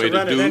gonna have to anyway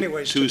rent it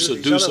anyways to do to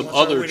these do other some ones,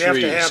 or other we'd have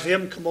to have trees.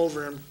 him come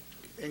over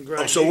and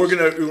grind Oh, so we're these.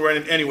 gonna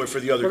rent it anyway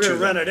for the other We're two? gonna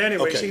rent it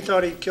anyways. Okay. He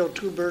thought he'd kill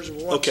 2 birds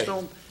with one Okay.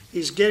 stone.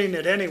 He's getting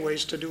it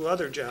anyways to do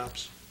other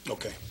jobs.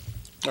 Okay.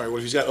 All right, well,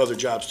 if he's got other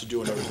jobs to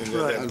do and everything,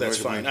 Right. that's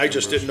I'd fine. recommend I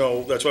just Timbers. didn't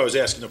know, that's why I was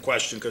asking the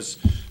question, because,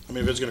 I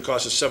mean, if it's gonna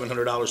cost us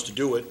 $700 to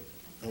do it,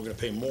 and we're gonna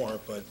pay more,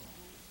 but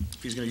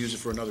if he's gonna use it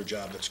for another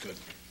job, that's good.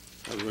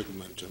 I'd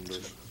recommend timbers.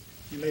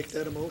 You make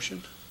that a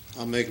motion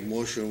I'll make a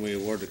motion, we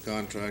award the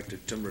contract to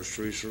Timbers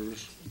Tree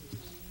Service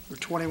for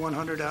for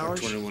 $2,100?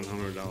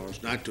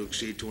 $2,100, not to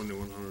exceed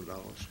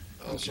 $2,100.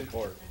 I'll Okay.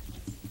 support.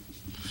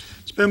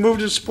 It's been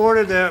moved and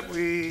supported that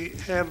we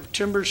have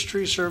Timbers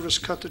Tree Service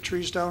cut the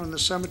trees down in the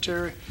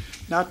cemetery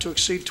not to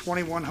exceed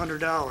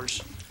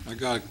 $2,100. I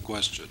got a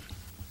question.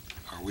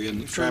 Are we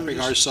further trapping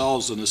dis-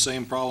 ourselves in the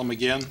same problem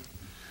again?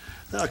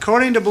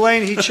 According to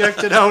Blaine, he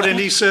checked it out and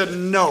he said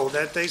no,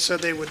 that they said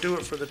they would do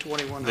it for the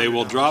 $2,100. They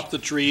will drop the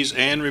trees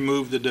and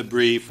remove the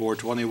debris for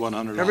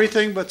 $2,100.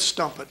 Everything but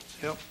stump it,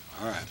 yep.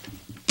 All right.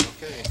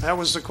 Okay. That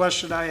was the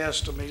question I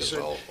asked him. He Because said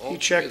all he three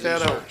checked of that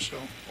these out, so.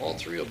 All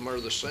three of them are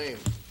the same.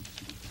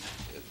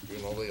 You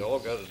know, they all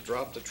got to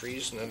drop the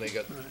trees and then they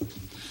got,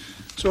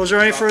 So is there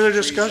any Drop further the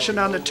trees discussion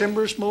on on the the road.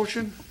 timbers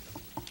motion?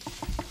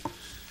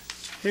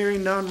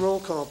 Hearing none,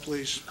 roll call,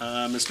 please.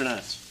 Mr.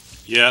 Knotts?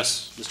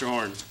 Yes. Mr.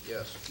 Horn?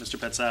 yes. Mr.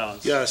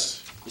 Petsalas?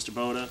 Yes. Mr.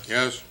 Boda?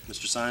 Yes,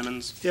 Mr.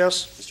 Simons?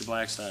 Yes? Mr.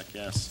 Blackstock,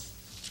 yes.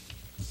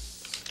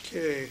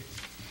 Okay,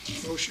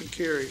 motion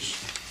carries.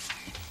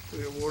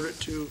 We award it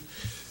to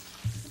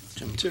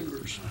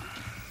Timbers.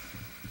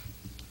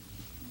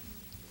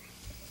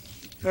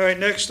 All right,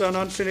 next on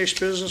unfinished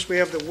business, we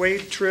have the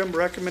Wade Trim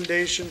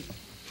recommendation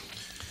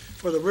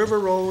for the River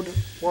Road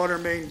water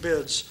main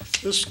bids.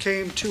 This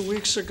came 2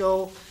 weeks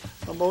ago.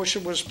 A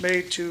motion was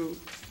made to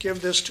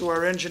give this to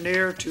our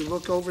engineer to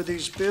look over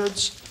these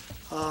bids.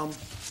 I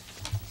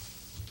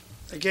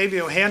gave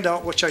you a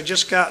handout, which I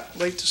just got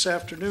late this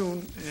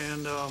afternoon,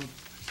 and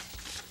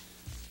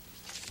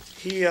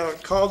he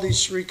called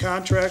these three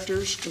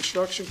contractors,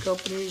 construction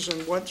companies,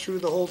 and went through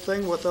the whole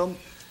thing with them.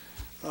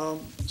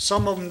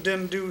 Some of them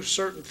didn't do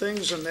certain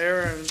things in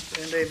there, and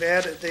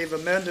they've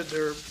amended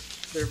their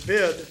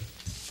bid.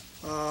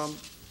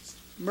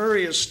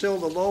 Murray is still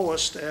the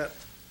lowest at,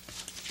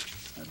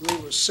 I believe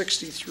it was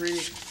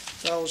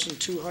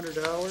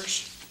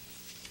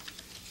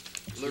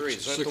 $63,200. Larry,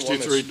 is that the one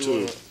that's 63.2.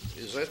 doing,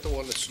 is that the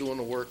one that's doing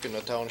the work in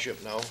the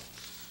township now?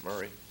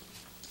 Murray?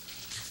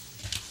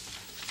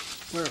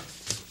 Where?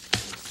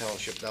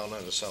 Township down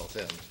on the south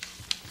end,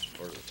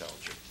 or the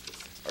township.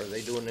 Are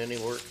they doing any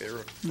work there?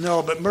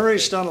 No, but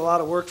Murray's done a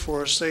lot of work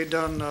for us. They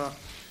done, I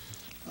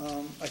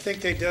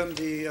think they did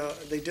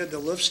the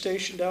lift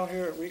station down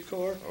here at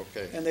Recor,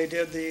 Okay. and they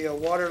did the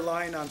water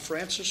line on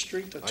Francis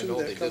Street, the I two know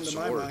that they come did to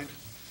some my work. mind.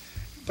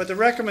 But the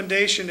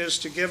recommendation is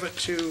to give it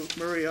to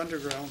Murray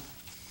Underground,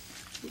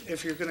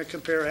 if you're gonna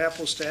compare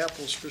apples to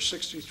apples, for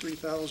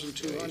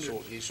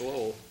 $63,200. He's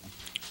low.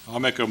 I'll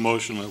make a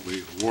motion that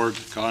we award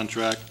the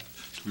contract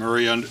to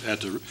Murray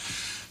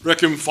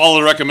follow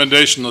the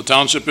recommendation of the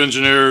township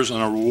engineers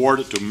and award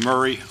it to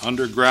Murray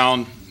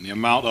Underground in the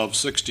amount of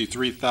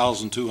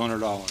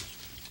 $63,200.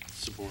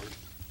 Support.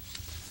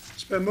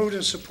 It's been moved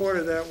and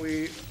supported that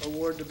we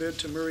award the bid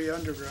to Murray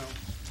Underground.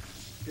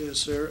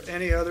 Is there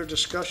any other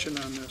discussion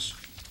on this?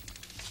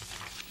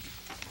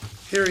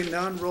 Hearing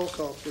none, roll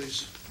call,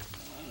 please.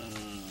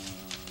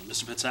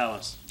 Mr.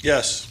 Petsalas?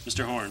 Yes.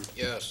 Mr. Horn?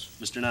 Yes.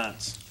 Mr.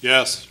 Knotts?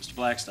 Yes. Mr.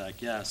 Blackstock,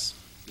 yes.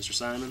 Mr.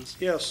 Simons?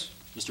 Yes,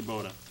 Mr.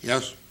 Boda?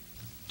 yes,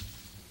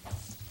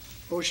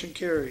 motion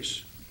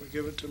carries. We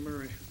give it to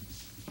Murray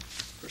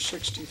for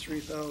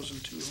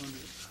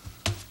 $63,200.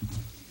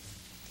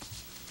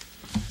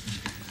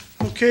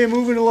 Okay,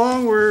 moving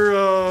along,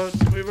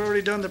 we've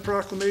already done the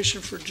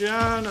proclamation for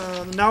John.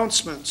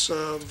 Announcements,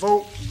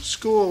 vote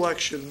school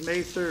election,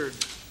 May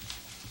 3rd.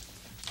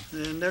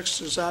 And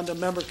next is on to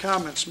member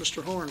comments.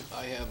 Mr. Horn.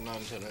 I have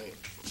none tonight.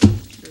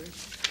 Okay.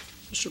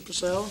 Mr.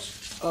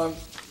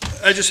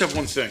 Pasalis? I just have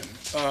one thing.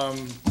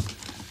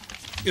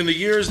 In the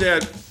years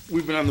that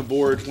we've been on the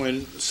board,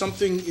 when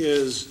something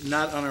is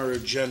not on our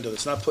agenda,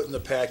 it's not put in the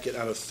packet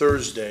on a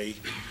Thursday,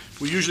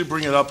 we usually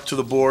bring it up to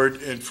the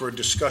board and for a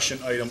discussion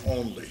item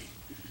only.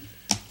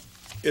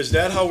 Is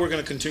that how we're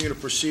going to continue to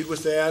proceed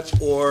with that?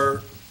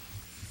 Or,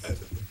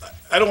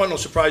 I don't want no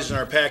surprises in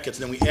our packets,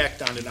 and then we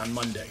act on it on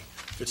Monday.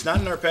 If it's not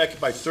in our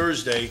packet by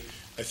Thursday,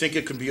 I think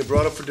it can be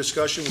brought up for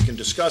discussion, we can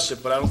discuss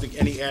it, but I don't think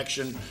any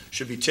action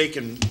should be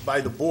taken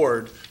by the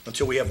board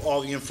until we have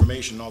all the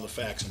information and all the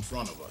facts in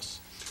front of us.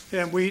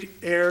 And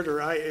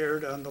I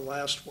aired on the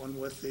last one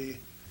with the,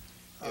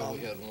 Yeah, we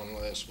had one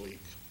last week.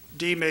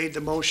 Dee made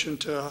the motion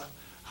to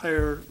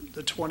hire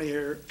the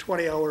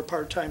 20-hour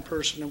part-time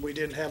person, and we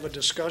didn't have a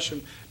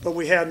discussion, but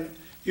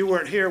you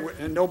weren't here,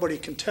 and nobody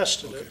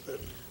contested it, but,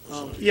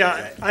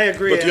 yeah, I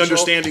agree. But the Angelo.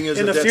 understanding is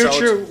In that the that's how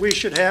future, it's- we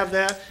should have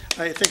that.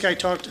 I think I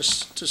talked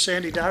to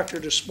Sandy Doctor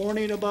this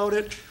morning about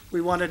it.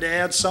 We wanted to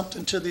add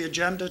something to the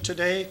agenda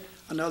today,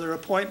 another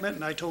appointment,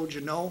 and I told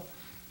you no.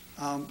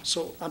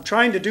 So I'm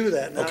trying to do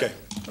that. Not- Okay,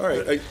 all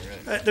right.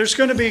 There's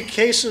gonna be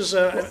cases,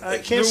 I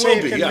can't there say will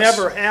it be, can yes.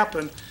 never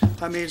happen.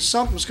 I mean,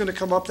 something's gonna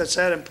come up that's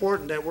that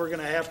important that we're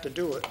gonna have to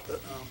do it,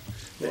 but,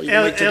 Well,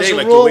 even like as today, a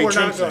like the rule, Wade we're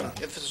Trim not thing. gonna.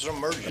 If it's an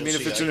emergency. I mean,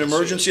 if it's I an can see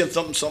emergency and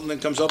something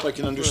that comes up, I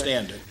can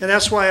understand it. And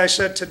that's why I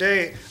said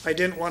today, I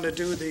didn't want to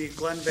do the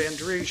Glenn Van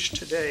Driest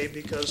today,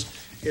 because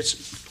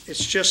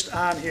it's just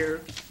on here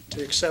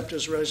to accept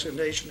his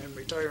resignation and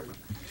retirement.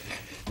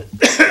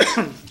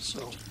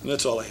 So, And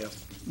that's all I have.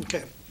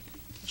 okay.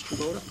 Mr.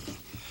 Boda?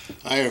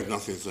 I have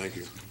nothing, thank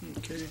you.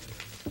 Okay.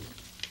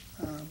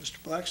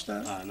 Mr.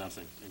 Blackstock?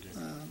 Nothing. Thank you.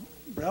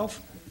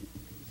 Ralph?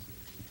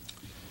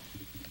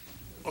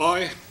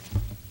 I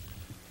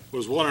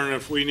was wondering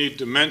if we need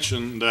to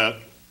mention that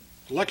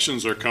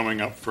elections are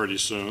coming up pretty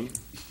soon,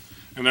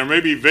 and there may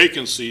be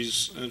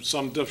vacancies in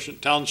some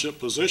different township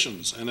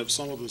positions, and if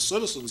some of the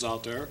citizens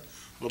out there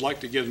would like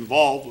to get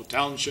involved with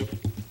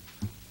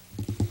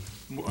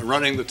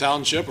running the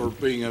township or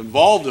being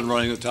involved in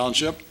running the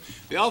township,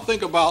 they all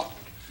think about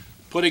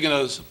putting in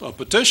a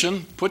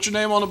petition, put your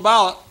name on the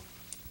ballot,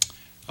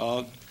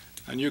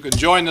 and you can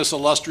join this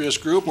illustrious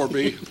group or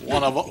be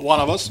one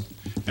of us.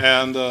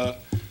 And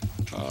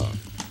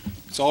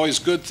it's always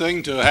a good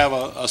thing to have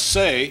a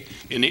say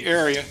in the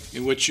area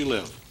in which you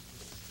live.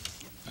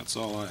 That's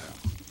all I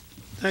have.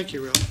 Thank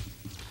you,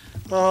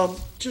 Rob.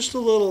 Just a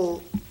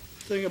little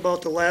thing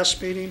about the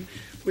last meeting.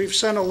 We've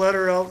sent a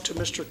letter out to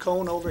Mr.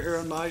 Cohn over here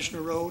on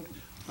Meisner Road.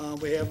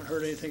 We haven't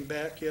heard anything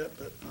back yet,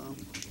 but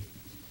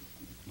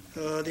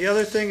the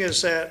other thing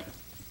is that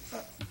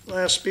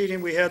last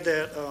meeting we had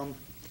that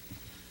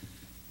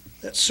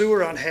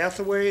sewer on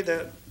Hathaway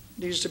that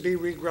needs to be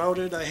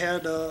regrouted. I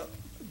had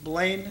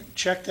Blaine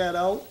check that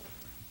out.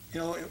 You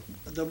know,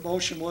 the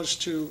motion was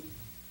to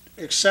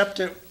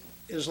accept it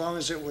as long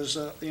as it was,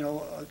 a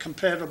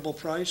comparable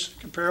price.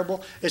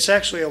 It's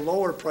actually a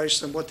lower price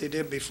than what they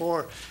did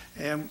before.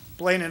 And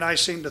Blaine and I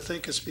seem to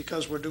think it's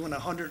because we're doing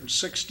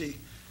 160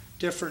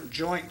 different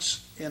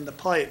joints in the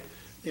pipe.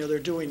 You know, they're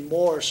doing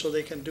more so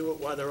they can do it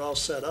while they're all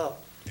set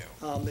up.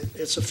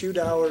 It's a few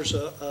dollars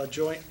a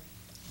joint,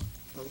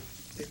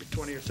 maybe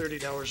 $20 or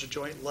 $30 a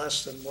joint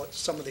less than what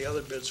some of the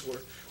other bids were.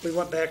 We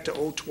went back to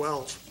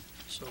 012.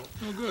 So.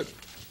 Oh, good.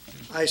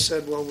 I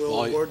said, well,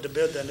 we'll award the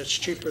bid, then it's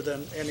cheaper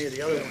than any of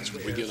the other ones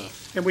we get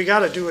have. And we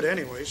gotta do it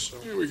anyway, so.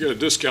 We get a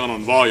discount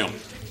on volume.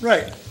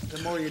 Right, the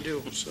more you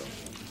do, so.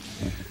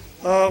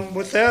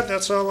 With that,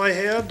 that's all I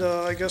had.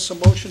 I guess a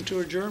motion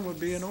to adjourn would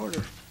be in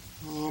order.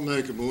 I'll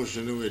make a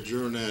motion to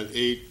adjourn at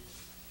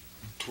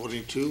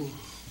 8:22.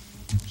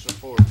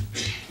 Support.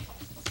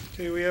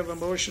 Okay, we have a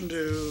motion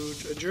to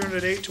adjourn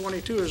at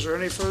 8:22. Is there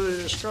any further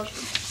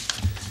discussion?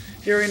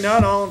 Hearing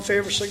none, all in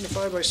favor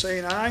signify by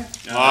saying aye.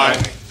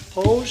 Aye.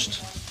 Opposed?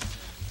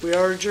 We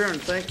are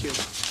adjourned. Thank you.